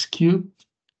X cubed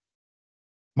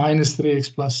minus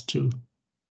 3X plus 2.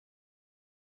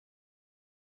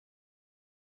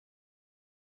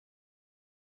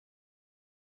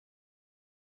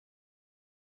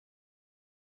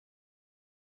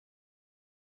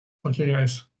 Okay,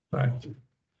 guys, right.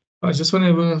 I just want to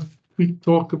have a quick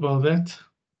talk about that.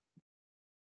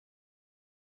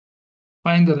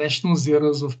 Find the rational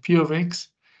zeros of P of X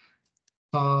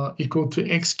equal to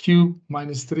X cubed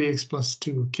minus 3X plus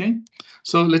 2, okay?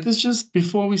 So let us just,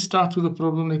 before we start with the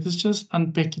problem, let us just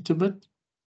unpack it a bit.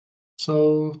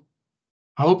 So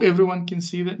I hope everyone can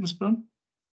see that, Ms. Brown.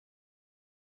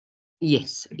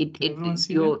 Yes, it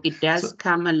does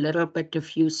come a little bit a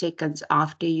few seconds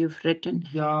after you've written,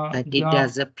 but it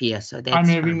does appear. So that's I'm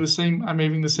having the same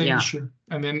issue,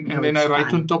 and then I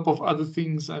write on top of other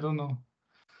things. I don't know.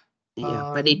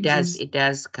 Yeah, but it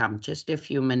does come just a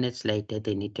few minutes later.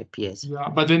 Then it appears. Yeah,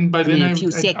 but then a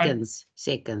few seconds.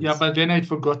 Yeah, but then I'd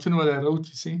forgotten what I wrote.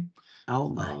 You see. Oh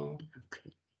my.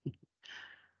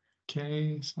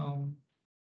 Okay, so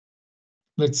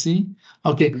let's see.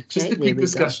 Okay, just a quick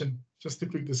discussion. Just a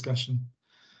quick discussion.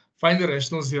 Find the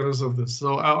rational zeros of this.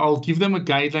 So I'll give them a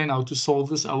guideline how to solve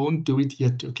this. I won't do it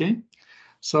yet, okay?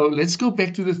 So let's go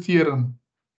back to the theorem.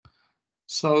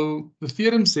 So the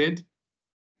theorem said,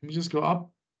 let me just go up.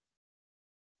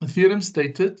 The theorem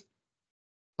stated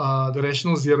the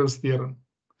rational zeros theorem.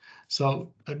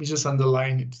 So let me just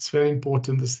underline it. It's very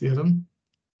important, this theorem.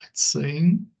 It's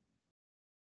saying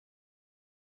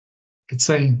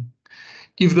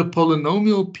if the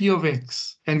polynomial p of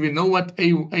x, and we know what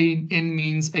n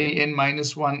means, an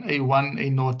minus 1, a1, a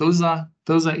naught, those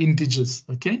are integers,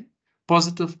 okay?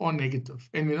 Positive or negative.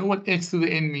 And we know what x to the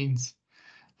n means.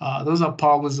 Those are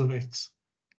powers of x.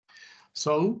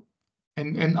 So,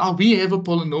 and we have a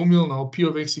polynomial now, p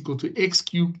of x equal to x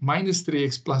cubed minus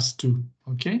 3x plus 2,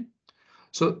 okay?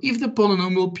 So if the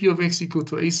polynomial p of x equal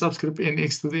to a subscript n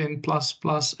x to the n plus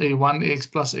a1 x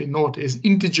plus a naught is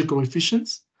integer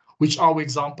coefficients, which our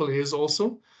example is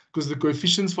also, because the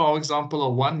coefficients for our example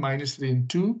are 1, minus 3, and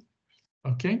 2,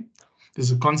 okay?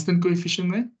 There's a constant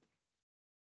coefficient there.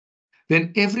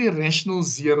 Then every rational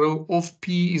zero of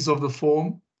p is of the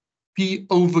form p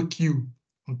over q,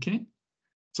 okay?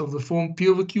 So the form p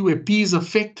over q, where p is a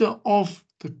factor of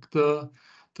the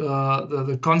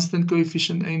constant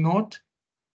coefficient a naught,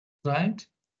 right?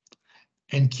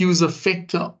 And q is a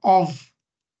factor of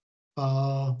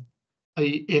a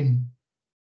n,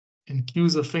 and q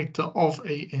is a factor of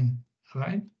a n,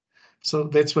 right? So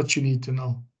that's what you need to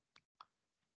know.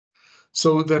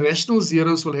 So the rational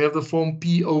zeros will have the form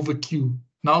p over q.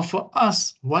 Now for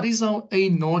us, what is our a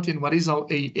naught and what is our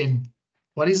a n?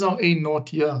 What is our a naught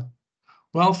here?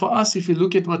 Well, for us, if you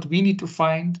look at what we need to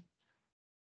find,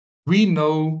 we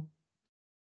know,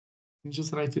 let me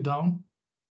just write it down.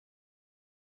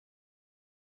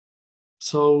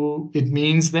 So it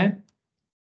means that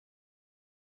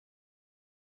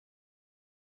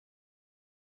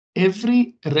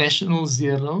every rational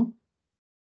zero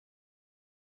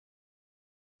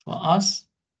for us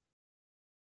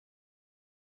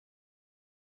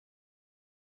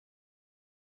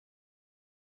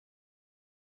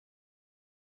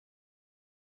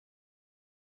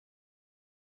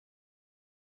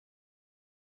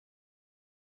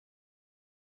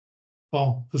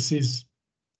oh, this is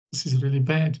really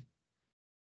bad.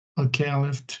 Okay, I'll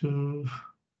have to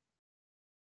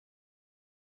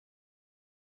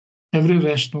every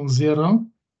rational zero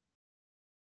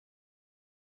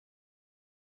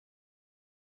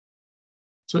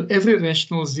so every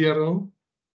rational zero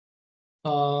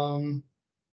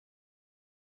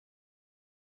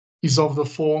is of the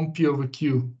form p over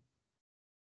q.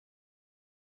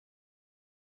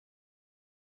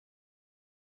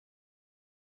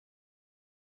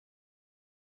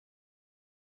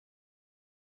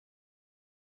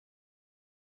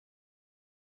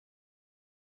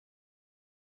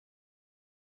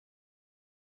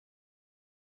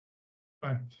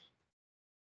 Right.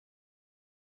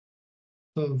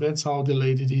 So that's how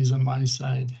delayed it is on my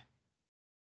side.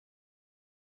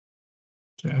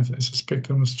 Okay, I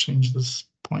suspect I must change this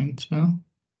point now.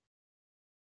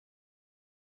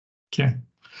 Okay.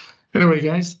 Anyway,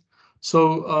 guys,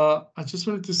 so I just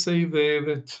wanted to say there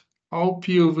that our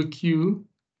p over q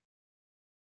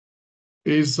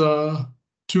is 2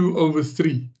 over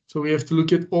 3. So we have to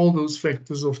look at all those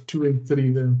factors of 2 and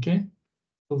 3 there, okay?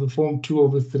 So the form 2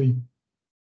 over 3,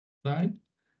 right?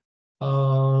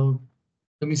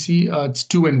 Let me see, it's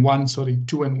 2 and 1, sorry,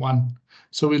 2 and 1.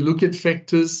 So we look at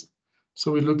factors.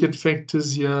 So we look at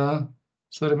factors here.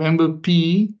 So remember,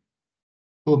 P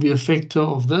will be a factor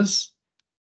of this.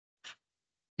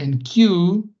 And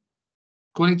Q,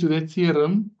 according to that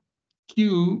theorem,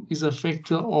 Q is a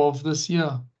factor of this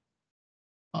here.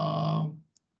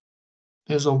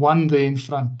 There's a 1 there in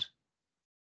front,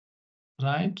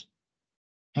 right?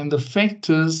 And the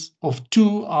factors of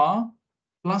 2 are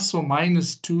plus or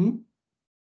minus 2,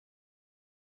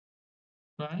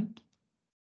 right?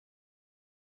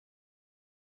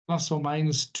 Plus or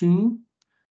minus 2,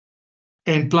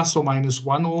 and plus or minus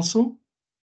 1 also.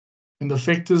 And the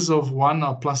factors of 1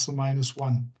 are plus or minus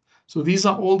 1. So these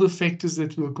are all the factors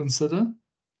that we'll consider.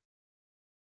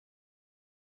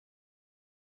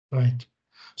 Right.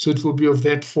 So it will be of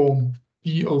that form,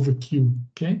 P over Q,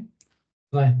 okay?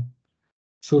 Right.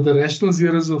 So the rational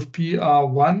zeros of P are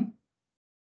 1,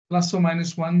 plus or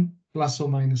minus 1, plus or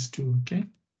minus 2, okay?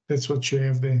 That's what you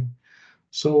have there.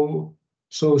 So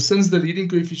since the leading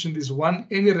coefficient is 1,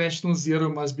 any rational zero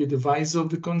must be a divisor of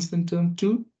the constant term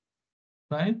 2,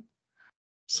 right?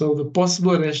 So the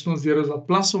possible rational zeros are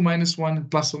plus or minus 1 and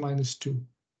plus or minus 2.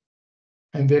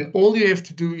 And then all you have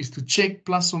to do is to check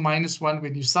plus or minus 1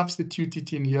 when you substitute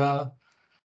it in here,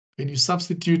 when you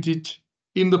substitute it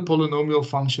in the polynomial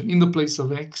function in the place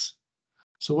of x.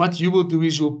 So what you will do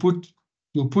is you'll put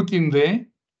in there,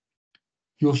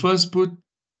 you'll first put,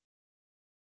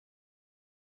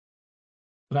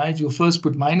 right, you'll first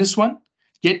put minus 1,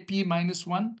 get p minus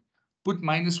 1, put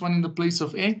 -1 in the place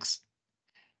of x,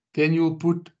 then you'll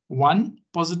put 1,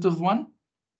 +1,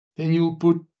 then you'll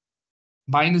put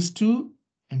 -2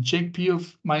 and check p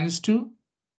of -2,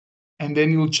 and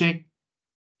then you'll check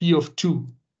p of 2.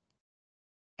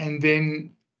 And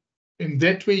then in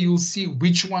that way, you'll see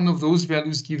which one of those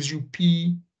values gives you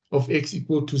p of x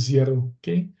equal to 0,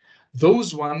 okay?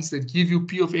 Those ones that give you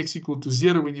p of x equal to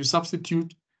 0, when you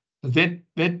substitute that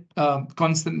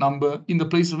constant number in the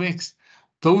place of x,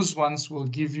 those ones will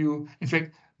give you, in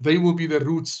fact, they will be the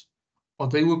roots, or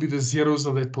they will be the zeros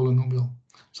of that polynomial.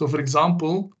 So for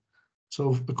example,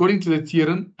 so according to the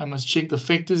theorem, I must check the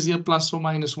factors here, +or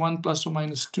 -1, +or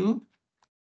 -2.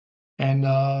 And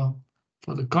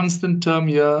for the constant term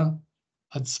here,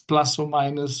 it's +or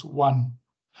 -1.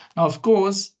 Now, of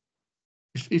course,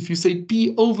 if you say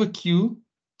P over Q,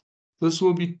 this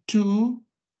will be 2,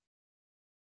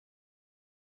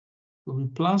 will be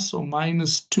 +or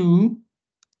 -2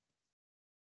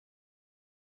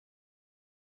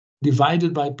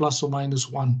 divided by +or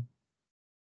 -1.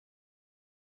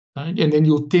 Right? And then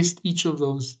you'll test each of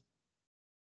those.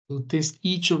 You'll test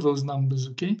each of those numbers,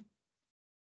 okay?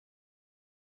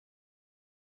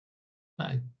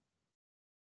 Right.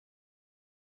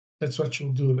 That's what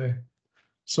you'll do there.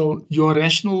 So your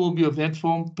rational will be of that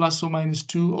form, +or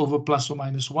 -2 over +or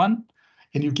 -1.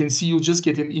 And you can see you'll just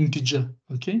get an integer,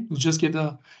 okay? You'll just get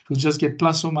 +or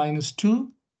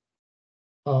 -2.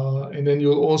 And then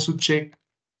you'll also check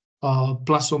 +or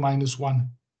 -1,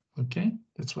 okay?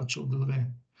 That's what you'll do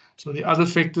there. So the other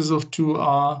factors of 2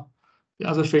 are,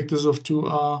 +or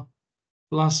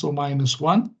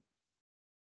 -1.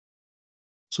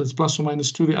 So it's +or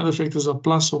 -2. The other factors are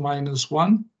 +or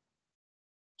 -1.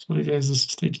 Sorry guys, this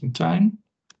is taking time.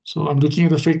 So I'm looking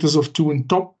at the factors of 2 on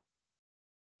top,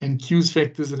 and Q's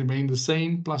factors remain the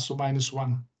same, +or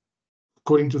 -1,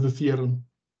 according to the theorem.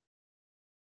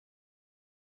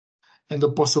 And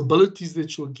the possibilities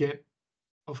that you'll get,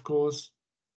 of course,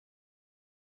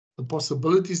 the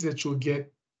possibilities that you'll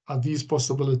get are these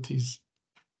possibilities.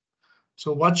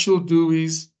 So what you'll do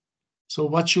is,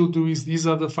 these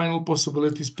are the final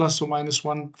possibilities, +or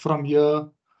 -1 from here,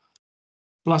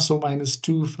 +or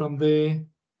 -2 from there.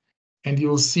 And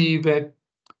you'll see that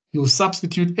you'll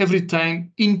substitute every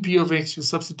time in P of X, you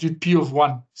substitute P of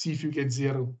 1, see if you get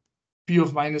 0. P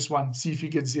of -1, see if you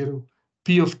get 0.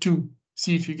 P of 2,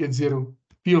 see if you get 0.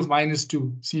 P of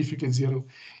 -2, see if you get 0.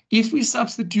 If we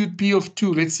substitute P of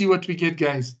 2, let's see what we get,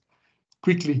 guys.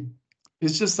 Quickly.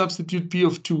 Let's just substitute P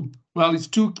of 2. Well, it's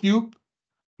 2 cubed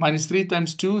minus 3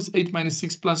 times 2 is 8 minus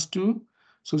 6 plus 2.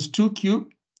 So it's 2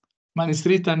 cubed minus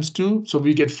 3 times 2. So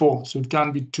we get 4. So it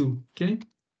can't be 2. Okay?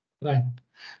 Right.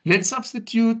 Let's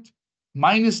substitute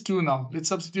 -2 now. Let's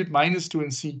substitute -2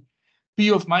 and see.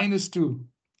 P of -2.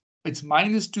 It's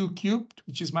 -2 cubed,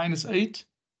 which is -8.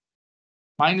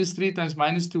 -3 times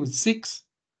 -2 is 6.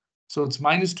 So it's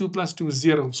 -2 plus 2 is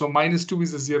 0. So -2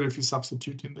 is a 0 if you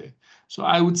substitute in there. So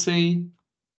I would say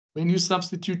when you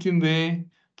substitute in there,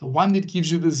 the one that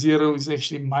gives you the 0 is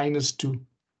actually -2.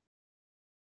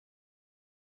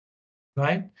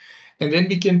 Right? And then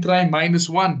we can try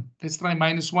 -1. Let's try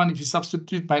 -1. If you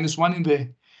substitute -1 in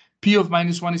there, P of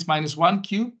 -1 is -1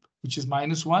 cubed, which is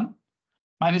 -1.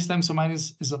 Minus times a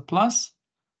minus is a plus.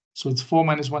 So it's 4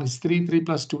 minus 1 is 3. 3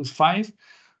 plus 2 is 5.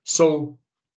 So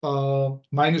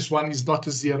 -1 is not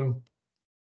a 0.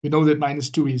 We know that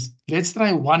 -2 is. Let's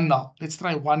try 1 now. Let's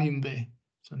try 1 in there.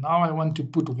 So now I want to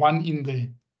put 1 in there.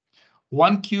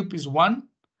 1 cube is 1.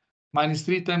 Minus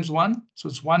 3 times 1. So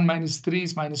it's 1 minus 3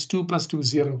 is -2 plus 2 is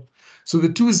 0. So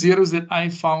the two zeros that I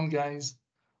found, guys,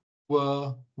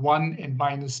 were 1 and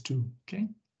 -2. Okay?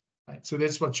 Right. So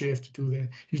that's what you have to do there.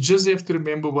 You just have to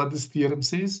remember what this theorem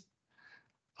says.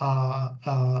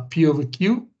 P over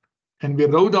Q. And we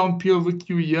wrote down P over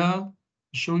Q here. I'll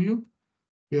show you.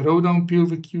 We wrote down P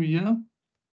over Q here.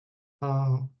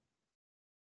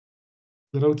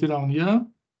 We wrote it down here.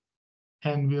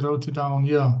 And we wrote it down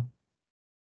here.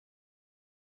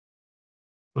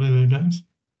 Whatever, guys.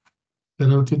 We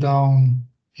wrote it down.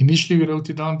 Initially, we wrote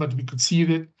it down, but we could see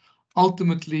that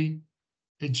ultimately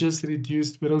it just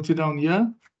reduced. We wrote it down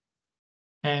here.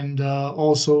 And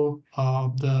also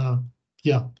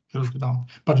we wrote it down.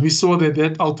 But we saw that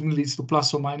that ultimately leads to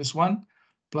 +or -1,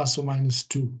 +or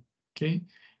 -2. Okay.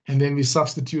 And then we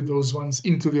substitute those ones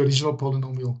into the original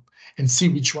polynomial and see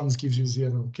which ones gives you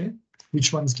 0. Okay.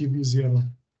 Which ones give you 0.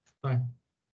 Right.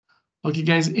 Okay,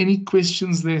 guys, any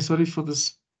questions there? Sorry for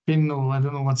this pen, or I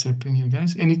don't know what's happening here,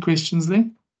 guys. Any questions there?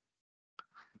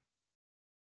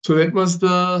 So that was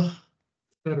the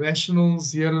rational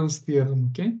zeros theorem,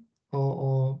 okay?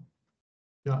 Or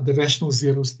the rational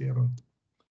zeros theorem.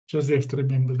 Just have to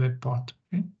remember that part,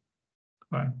 okay?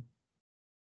 Right.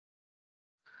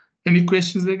 Any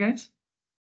questions there, guys?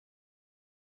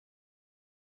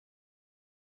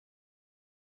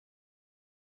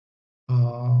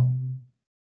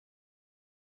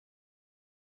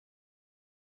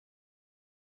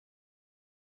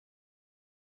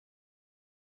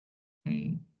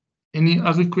 Any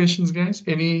other questions, guys?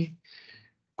 Any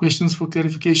questions for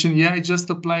clarification? Yeah, I just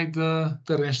applied the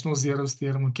rational zeros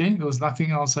theorem, okay? There was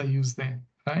nothing else I used there,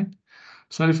 right?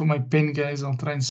 Sorry for my pen, guys. I'll try and